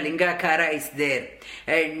 Lakshmi in the Lingakara is there.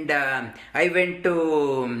 And I went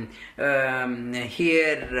to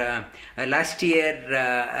here last year,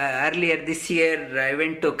 earlier this year, I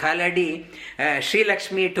went to Kaladi. Sri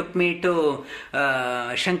Lakshmi took me to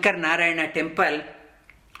Shankar Narayana temple.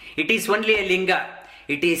 It is only a linga.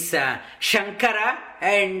 It is Shankara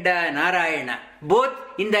and Narayana, both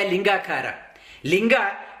in the Lingakara.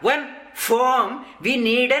 Linga, one form, we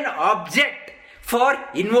need an object for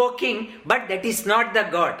invoking, but that is not the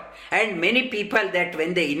God. And many people that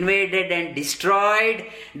when they invaded and destroyed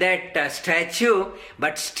that statue,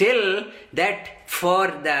 but still that for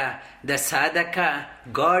the sadhaka,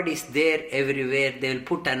 God is there everywhere. They will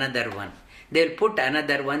put another one. They will put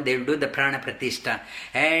another one, they will do the prana pratishtha.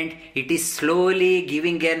 And it is slowly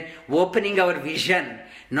giving an opening our vision,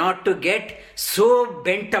 not to get so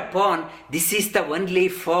bent upon this is the only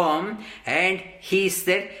form. And he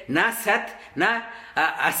said, na sat, na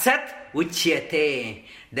asat uchyate.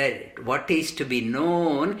 That what is to be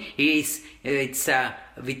known is it's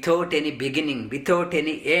without any beginning, without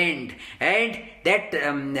any end. And that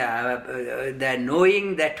the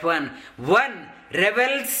knowing that one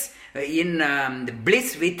revels in the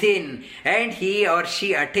bliss within, and he or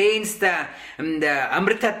she attains the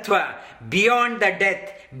amritatva beyond the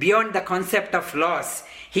death, beyond the concept of loss.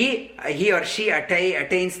 He or she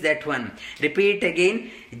attains that one. Repeat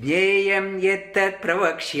again. Jneyam yettat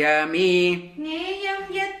pravakshyami. Jneyam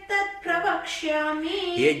yettat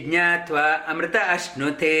pravakshyami. Yajñatva amrita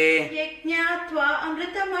ashnute. Yajñatva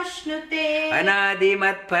amritam ashnute.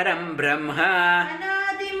 Anadimat param brahma.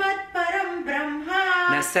 Anadimat param brahma.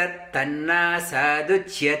 Nasat tanna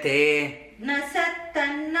saduchyate. Nasat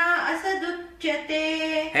tanna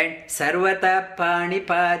asaduchyate. And sarvata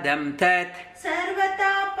panipadam tat.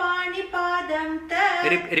 Sarvata panipadam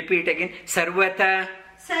tat. Repeat again. Sarvata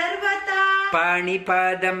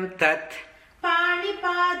panipadam tat.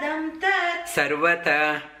 Panipadam tat.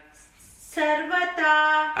 Sarvata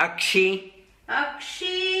akshi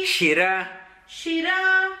shira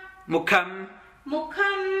mukham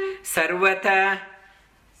sarvata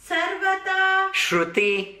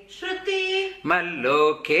shruti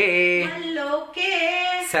malloke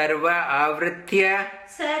sarva avritya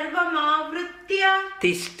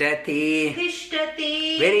tishtati.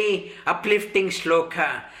 Very uplifting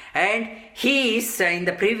shloka. And he is, in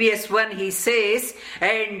the previous one he says,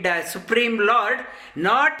 and Supreme Lord,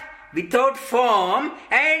 not without form,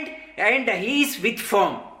 and he is with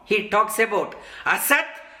form. He talks about Asat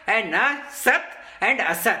and Asat, and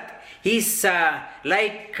Asat. He's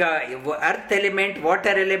like earth element,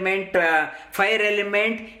 water element, fire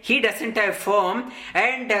element. He doesn't have form.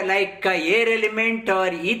 And like air element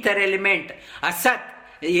or ether element, Asat,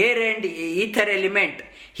 air and ether element.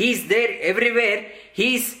 He is there everywhere.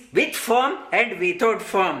 He is with form and without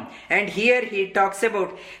form. And here he talks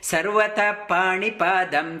about Sarvata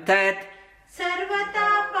Panipadam Tat.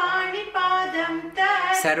 Sarvata Panipadam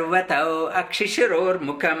Tat. Sarvata Akshishiror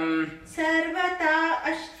Mukam.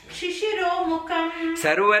 Sarvata Shishiro Mukam.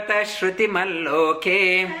 Sarvata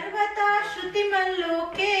Shrutimaloke. Sarvata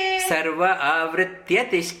Shrutimaloke. Sarva Avritya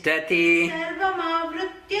Tishtati.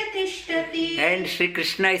 Sarvamavritya Tishtati. And Sri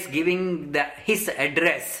Krishna is giving his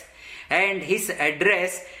address. And his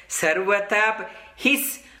address, Sarvata,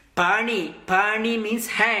 his Pani. Pani means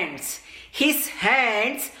hands. His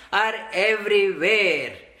hands are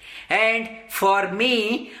everywhere. And for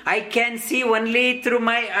me, I can see only through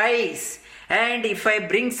my eyes. And if I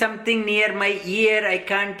bring something near my ear, I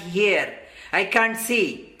can't hear. I can't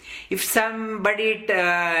see. If somebody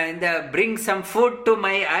brings some food to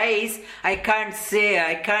my eyes, I can't say,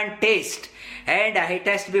 I can't taste. And it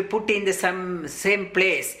has to be put in the same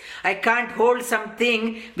place. I can't hold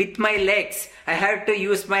something with my legs. I have to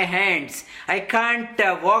use my hands. I can't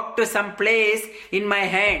walk to some place in my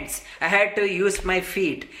hands. I have to use my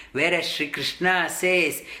feet. Whereas Sri Krishna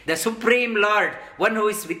says, the Supreme Lord, one who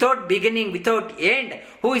is without beginning, without end,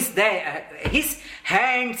 who is there, his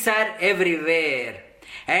hands are everywhere.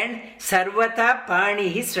 And Sarvata Pani,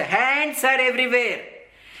 his hands are everywhere.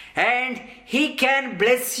 And he can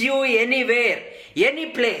bless you anywhere, any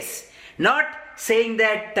place. Not saying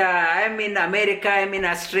that I am in America, I am in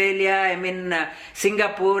Australia, I am in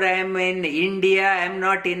Singapore, I am in India, I am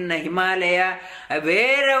not in Himalaya.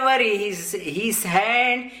 Wherever his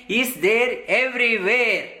hand is there,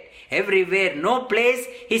 everywhere. Everywhere, no place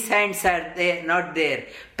his hands are there, not there.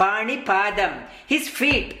 Pani Padam, his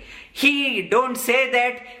feet. He don't say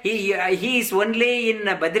that he is only in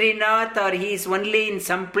Badrinath or he is only in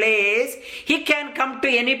some place. He can come to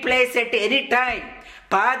any place at any time.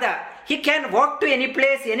 Pada, he can walk to any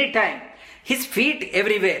place any time. His feet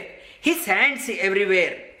everywhere. His hands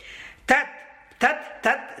everywhere. Tat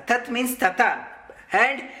means tata.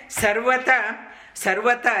 And Sarvata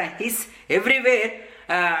is everywhere.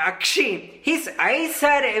 Akshi, his eyes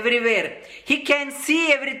are everywhere. He can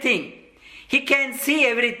see everything. He can see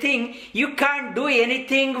everything. You can't do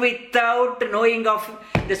anything without knowing of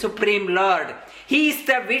the Supreme Lord. He is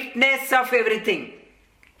the witness of everything.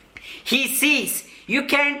 He sees. You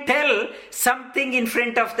can tell something in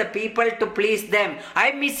front of the people to please them.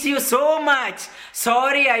 I miss you so much.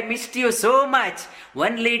 Sorry, I missed you so much.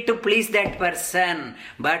 Only to please that person.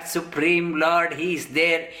 But Supreme Lord, He is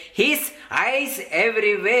there. His eyes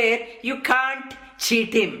everywhere. You can't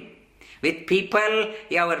cheat Him. With people,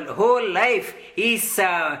 our whole life is, we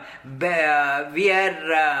are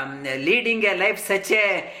leading a life such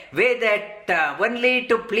a way that only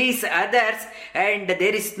to please others, and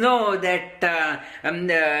there is no that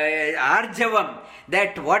arjavam,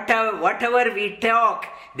 that whatever we talk,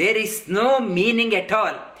 there is no meaning at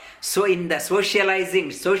all. So in the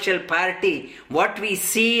socializing, social party, what we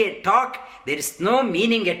see and talk, there is no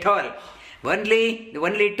meaning at all. Only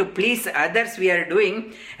to please others we are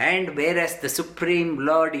doing, and whereas the Supreme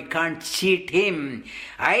Lord, you can't cheat Him.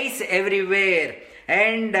 Eyes everywhere,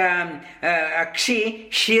 and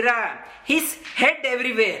Akshi, Shira, His head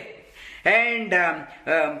everywhere, and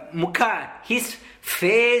Mukha, His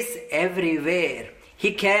face everywhere.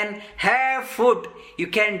 He can have food. You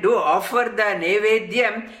can offer the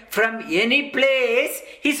Nevedyam from any place.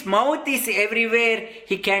 His mouth is everywhere.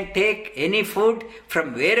 He can take any food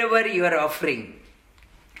from wherever you are offering.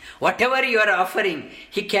 Whatever you are offering,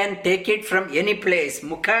 He can take it from any place.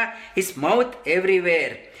 Mukha, His mouth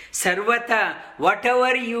everywhere. Sarvata,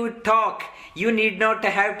 whatever you talk, you need not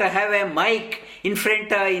have to have a mic in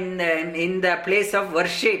front in the place of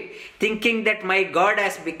worship, thinking that my God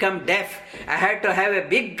has become deaf. I have to have a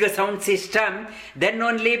big sound system, then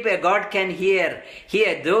only God can hear.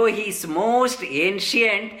 Here, though He is most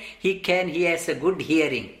ancient, He has a good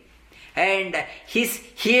hearing. And His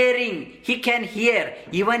hearing, He can hear.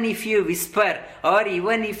 Even if you whisper or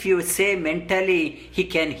even if you say mentally, He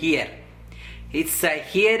can hear. It's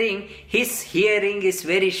hearing. His hearing is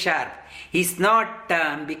very sharp. He's not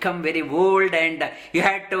become very old and you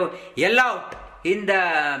had to yell out in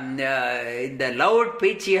the loud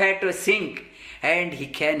pitch. You had to sing, and He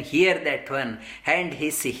can hear that one. And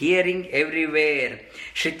His hearing everywhere.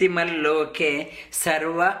 Shrutimal loke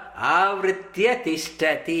sarva avritya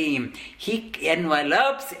tishtati. He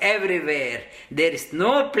envelopes everywhere. There is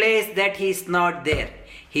no place that He is not there.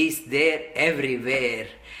 He is there everywhere.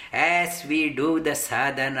 As we do the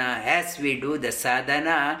sadhana,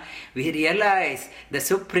 we realize the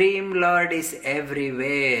Supreme Lord is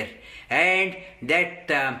everywhere. And that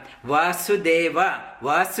Vasudeva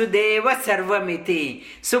Sarvamiti,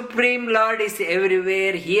 Supreme Lord is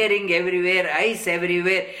everywhere, hearing everywhere, eyes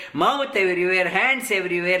everywhere, mouth everywhere, hands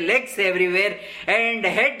everywhere, legs everywhere, and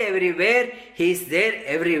head everywhere. He is there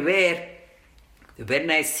everywhere.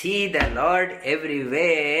 When I see the Lord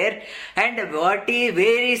everywhere, and where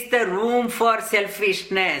is the room for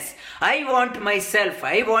selfishness? I want myself,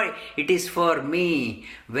 it is for me.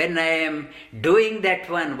 When I am doing that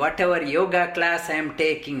one, whatever yoga class I am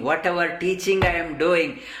taking, whatever teaching I am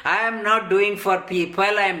doing, I am not doing for people,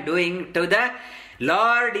 I am doing to the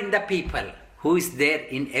Lord in the people, who is there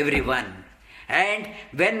in everyone. And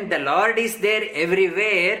when the Lord is there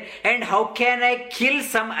everywhere, and how can I kill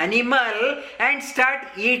some animal and start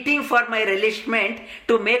eating for my relishment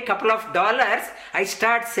to make couple of dollars? I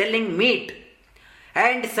start selling meat.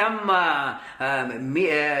 And some,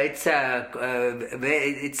 it's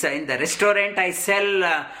in the restaurant I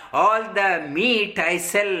sell all the meat, I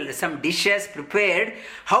sell some dishes prepared.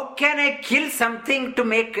 How can I kill something to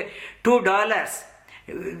make $2?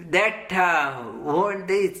 That will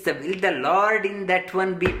the Lord in that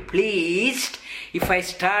one be pleased if I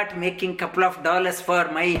start making couple of dollars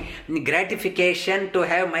for my gratification, to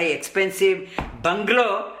have my expensive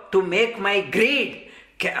bungalow, to make my greed?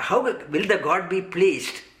 How will the God be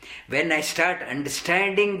pleased? When I start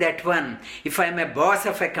understanding that one, if I am a boss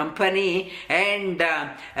of a company and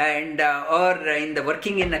or in the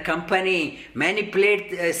working in a company,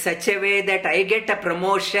 manipulate such a way that I get a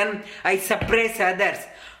promotion, I suppress others.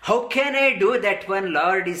 How can I do that one?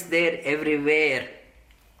 Lord is there everywhere.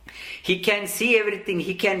 He can see everything,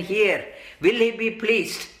 He can hear. Will He be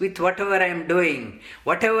pleased with whatever I am doing?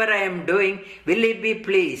 Whatever I am doing, will He be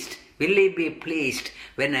pleased? Will He be pleased?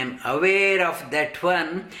 When I am aware of that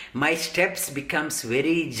one, my steps becomes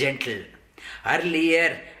very gentle.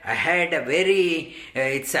 Earlier, I had a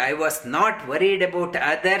I was not worried about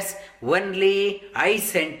others, only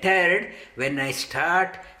I-centered. When I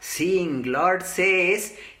start seeing, Lord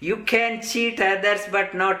says, you can cheat others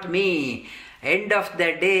but not me. End of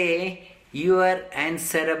the day, you are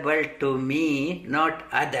answerable to me, not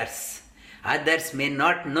others. Others may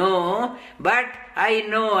not know, but I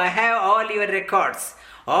know. I have all your records.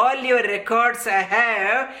 All your records I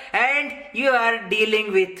have, and you are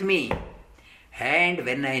dealing with me. And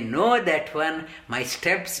when I know that one, my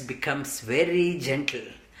steps becomes very gentle.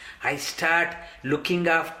 I start looking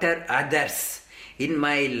after others. In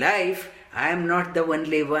my life, I am not the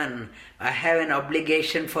only one. I have an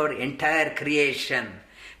obligation for entire creation.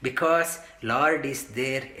 Because Lord is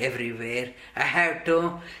there everywhere. I have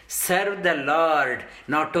to serve the Lord,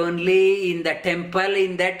 not only in the temple,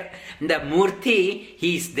 in the Murti,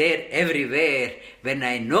 He is there everywhere. When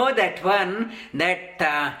I know that one, that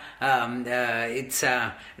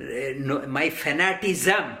my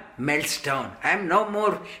fanaticism melts down. I am no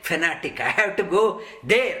more fanatic. I have to go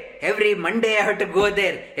there. Every Monday I have to go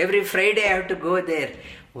there. Every Friday I have to go there.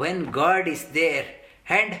 When God is there,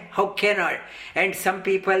 and how can I? And some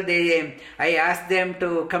people, I ask them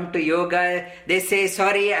to come to yoga. They say,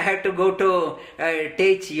 sorry, I have to go to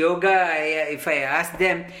teach yoga. If I ask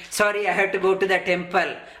them, sorry, I have to go to the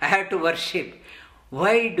temple. I have to worship.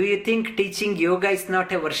 Why do you think teaching yoga is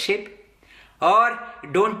not a worship? Or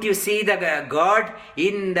don't you see the God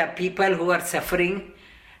in the people who are suffering?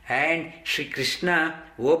 And Sri Krishna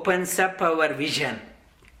opens up our vision.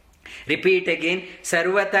 Repeat again.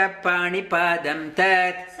 Sarvata panipadam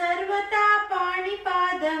tat. Sarvata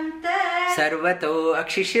panipadam tat. Sarvato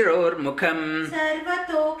akshishiror mukham.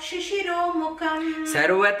 Sarvato akshishiro mukham.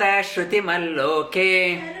 Sarvata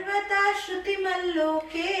shrutimaloke. Sarvata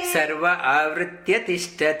shrutimaloke. Sarva avritya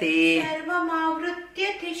tishtati.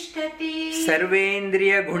 Sarvamavritya tishtati.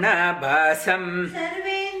 Sarvendriya gunabhasam.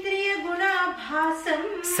 Sarvendriya gunabhasam.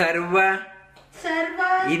 Sarva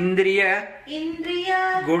Indriya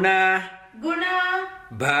Guna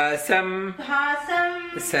Bhasam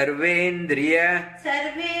Sarvendriya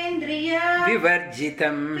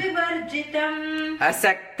Vivarjitam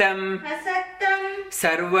Asaktam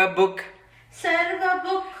Sarvabhuk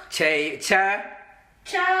Cha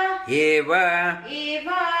Eva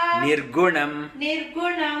Nirgunam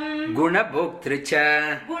Gunabhoktracha.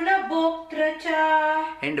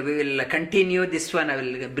 And we will continue this one. I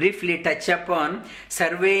will briefly touch upon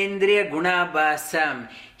Sarvendriya Gunabhasam.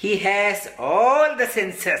 He has all the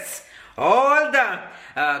senses, all the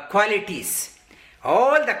qualities.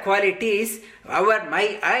 All the qualities.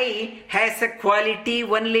 My eye has a quality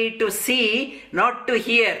only to see, not to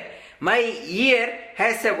hear. My ear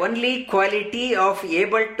has a only quality of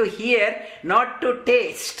able to hear, not to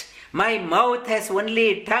taste. My mouth has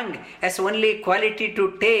only tongue, has only quality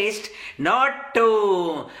to taste, not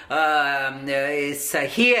to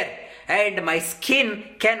hear. And my skin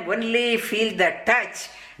can only feel the touch,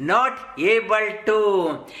 not able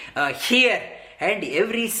to hear. And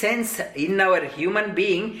every sense in our human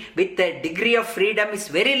being with a degree of freedom is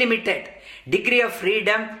very limited. Degree of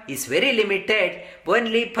freedom is very limited,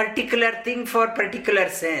 only particular thing for particular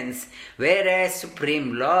sense. Whereas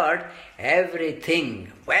Supreme Lord,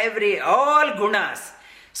 everything, all gunas,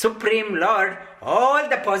 Supreme Lord, all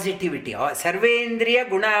the positivity, Sarvendriya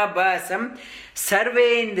Gunabhasam,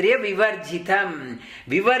 Sarvendriya Vivarjitam.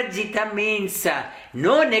 Vivarjitam means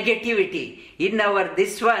no negativity in our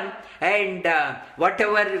this one. And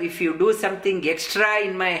whatever, if you do something extra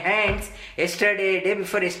in my hands, day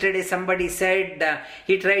before yesterday, somebody said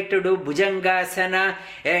he tried to do Bhujangasana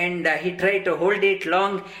and he tried to hold it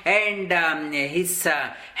long and his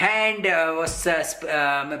hand was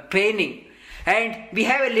paining. And we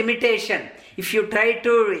have a limitation. If you try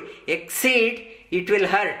to exceed, it will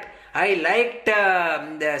hurt. I liked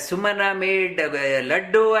the Sumana made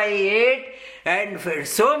laddu I ate, and for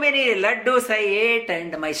so many laddus I ate,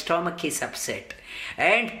 and my stomach is upset.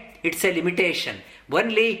 And it's a limitation.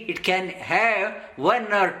 Only it can have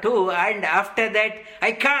one or two, and after that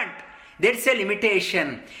I can't. There's a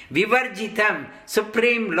limitation. Vivarjitam,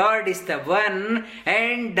 Supreme Lord is the one,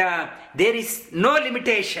 and there is no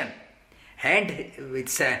limitation. And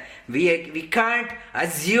it's we can't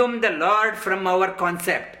assume the Lord from our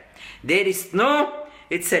concept. There is no,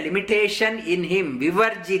 it's a limitation in him.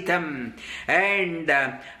 Vivarjitam. And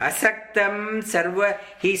asaktam sarva,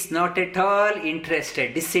 he is not at all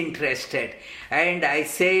interested, disinterested. And I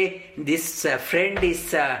say, this friend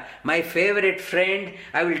is my favorite friend.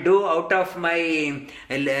 I will do out of my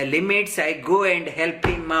limits. I go and help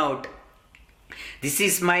him out. This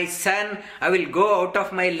is my son, I will go out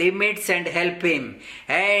of my limits and help him.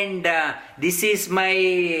 And this is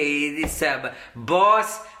my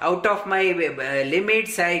boss, out of my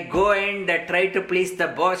limits, I go and try to please the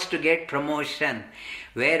boss to get promotion.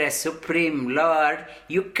 Whereas Supreme Lord,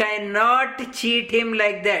 you cannot cheat him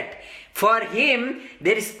like that. For him,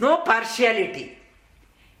 there is no partiality.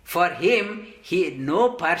 For him, no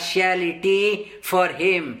partiality for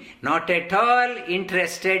him. Not at all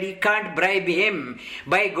interested. You can't bribe him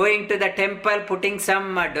by going to the temple, putting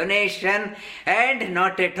some donation, and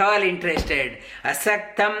not at all interested.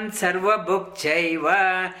 Asaktam sarva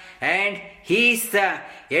bhukchaiva. And he is the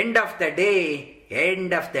end of the day,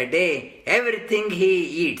 everything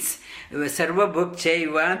he eats. Sarva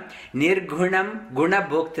bhukchaiva nirgunam guna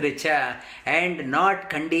bhoktricha, and not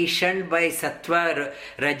conditioned by sattva,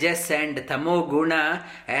 rajas and tamo guna,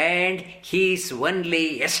 and he is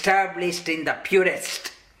only established in the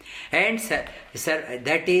purest. And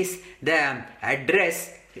that is the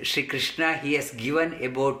address Sri Krishna he has given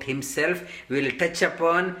about himself. We will touch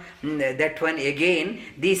upon that one again.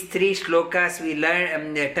 These three shlokas we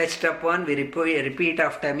touched upon. We repeat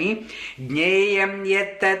after me. Jneyam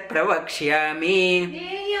yattat pravakshyami.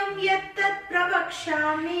 Jneyam yattat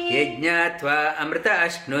pravakshami. Yajñatva amrita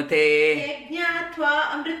ashnute. Yajñatva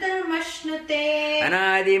amritam ashnute.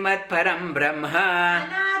 Anadimat param brahma.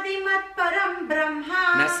 Anadimat param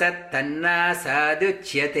brahma. Nasattanna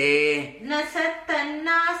saduchyate.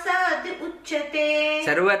 Nasattanna sad uchyate.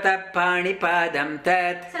 Sarvata panipadam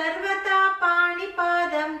tat. Sarvata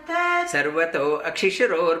panipadam tat. Sarvato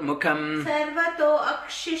akshishiror mukham. Sarvato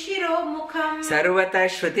akshishiro mukham. Sarvata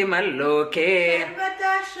shrutimaloke.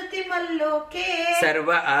 Sarvata shrutimaloke.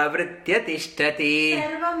 Sarva avritya tishtati.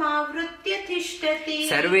 Sarvamavritya tishtati.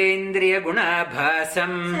 Sarvendriya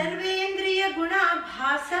gunabhasam. Sarvendriya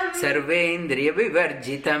gunabhasam. Sarvendriya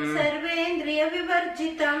vivarjitam. Sarvendriya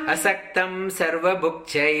vivarjitam. Asaktam sarva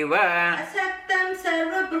bhukchaiva. Asaktam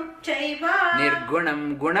sarva bhukchaiva.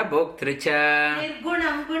 Nirgunam gunabhoktricha.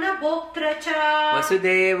 Nirgunam gunabhoktracha.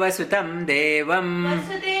 Vasudeva sutam devam.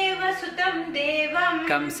 Vasudeva sutam devam.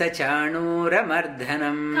 Kamsa chanura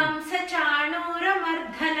mardhanam. Kamsa chanura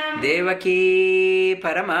mardhanam. Devaki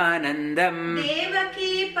paramanandam.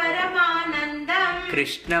 Devaki paramanandam.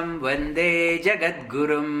 Krishnam vande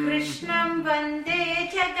jagadgurum. Krishnam vande